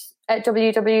website at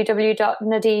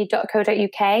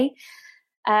www.nuddy.co.uk.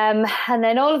 And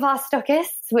then all of our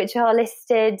stockists, which are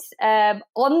listed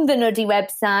on the Nuddy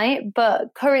website,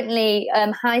 but currently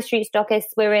high street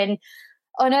stockists, we're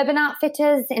on Urban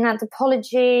Outfitters, in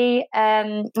Anthropology,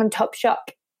 and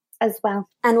Topshop as well.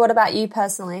 And what about you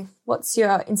personally? What's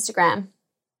your Instagram?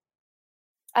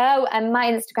 Oh, and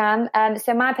my Instagram.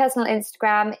 So my personal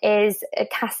Instagram is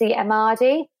Kassi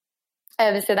Emadi.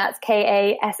 So that's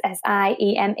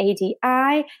KASSIEMADI.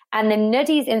 And then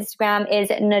Nuddy's Instagram is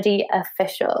Nuddy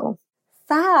Official.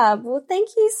 Fab. Well, thank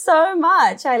you so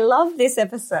much. I love this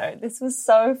episode. This was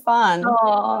so fun.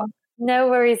 Oh, No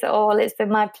worries at all. It's been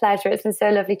my pleasure. It's been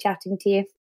so lovely chatting to you.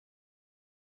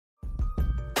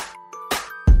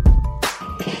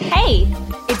 Hey,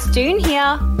 it's June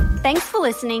here. Thanks for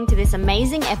listening to this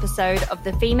amazing episode of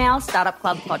the Female Startup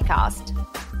Club podcast.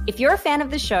 If you're a fan of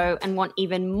the show and want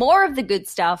even more of the good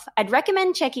stuff, I'd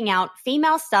recommend checking out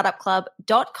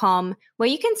femalestartupclub.com, where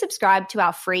you can subscribe to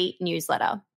our free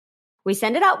newsletter. We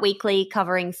send it out weekly,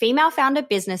 covering female founder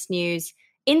business news,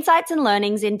 insights and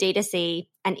learnings in D2C,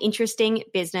 and interesting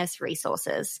business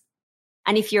resources.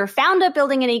 And if you're a founder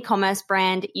building an e-commerce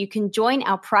brand, you can join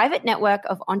our private network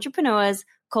of entrepreneurs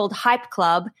called Hype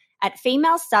Club at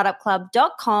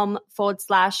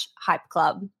femalestartupclub.com/Hype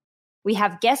Club. We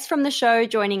have guests from the show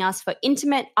joining us for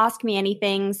intimate Ask Me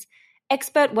Anythings,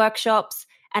 expert workshops,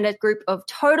 and a group of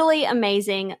totally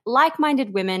amazing,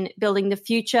 like-minded women building the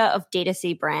future of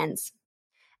D2C brands.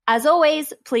 As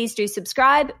always, please do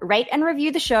subscribe, rate and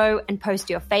review the show, and post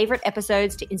your favorite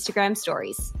episodes to Instagram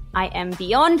stories. I am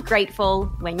beyond grateful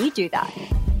when you do that.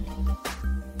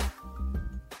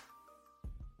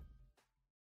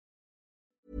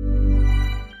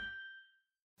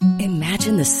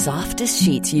 Imagine the softest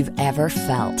sheets you've ever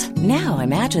felt. Now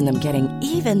imagine them getting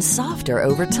even softer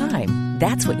over time.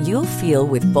 That's what you'll feel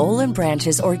with Boll &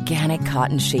 Branch's organic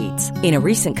cotton sheets. In a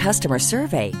recent customer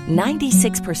survey,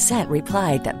 96%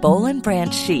 replied that Boll &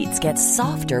 Branch sheets get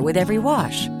softer with every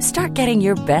wash. Start getting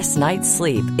your best night's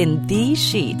sleep in these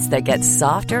sheets that get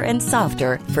softer and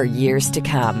softer for years to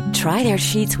come. Try their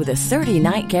sheets with a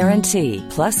 30-night guarantee.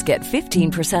 Plus, get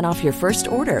 15% off your first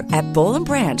order at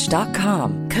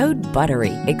bollandbranch.com. Code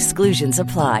BUTTERY. Exclusions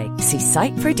apply. See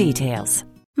site for details.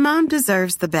 Mom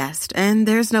deserves the best, and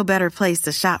there's no better place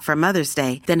to shop for Mother's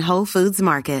Day than Whole Foods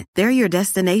Market. They're your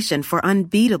destination for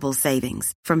unbeatable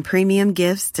savings, from premium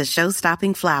gifts to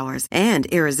show-stopping flowers and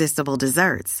irresistible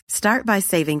desserts. Start by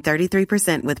saving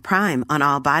 33% with Prime on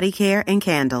all body care and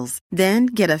candles. Then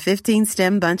get a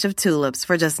 15-stem bunch of tulips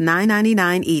for just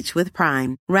 $9.99 each with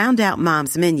Prime. Round out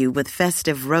Mom's menu with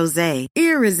festive rosé,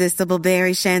 irresistible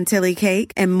berry chantilly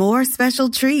cake, and more special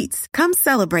treats. Come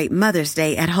celebrate Mother's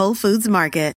Day at Whole Foods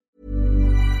Market.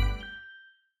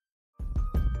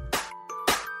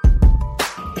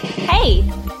 Hey,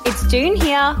 it's June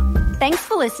here. Thanks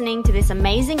for listening to this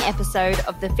amazing episode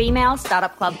of the Female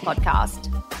Startup Club podcast.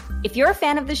 If you're a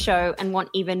fan of the show and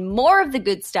want even more of the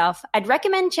good stuff, I'd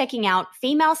recommend checking out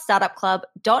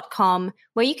femalestartupclub.com,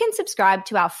 where you can subscribe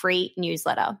to our free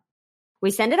newsletter.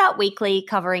 We send it out weekly,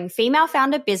 covering female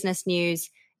founder business news,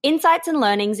 insights and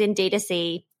learnings in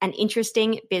D2C, and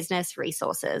interesting business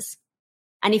resources.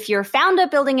 And if you're a founder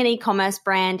building an e-commerce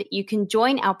brand, you can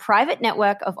join our private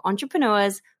network of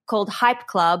entrepreneurs called Hype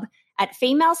Club at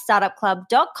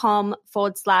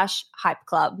femalestartupclub.com/Hype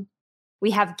Club. We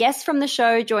have guests from the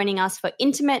show joining us for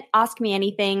intimate Ask Me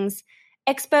Anythings,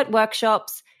 expert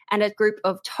workshops, and a group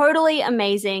of totally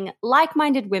amazing,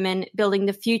 like-minded women building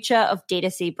the future of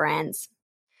D2C brands.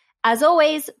 As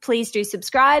always, please do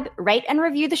subscribe, rate and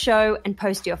review the show, and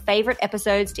post your favorite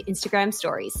episodes to Instagram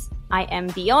stories. I am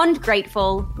beyond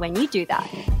grateful when you do that.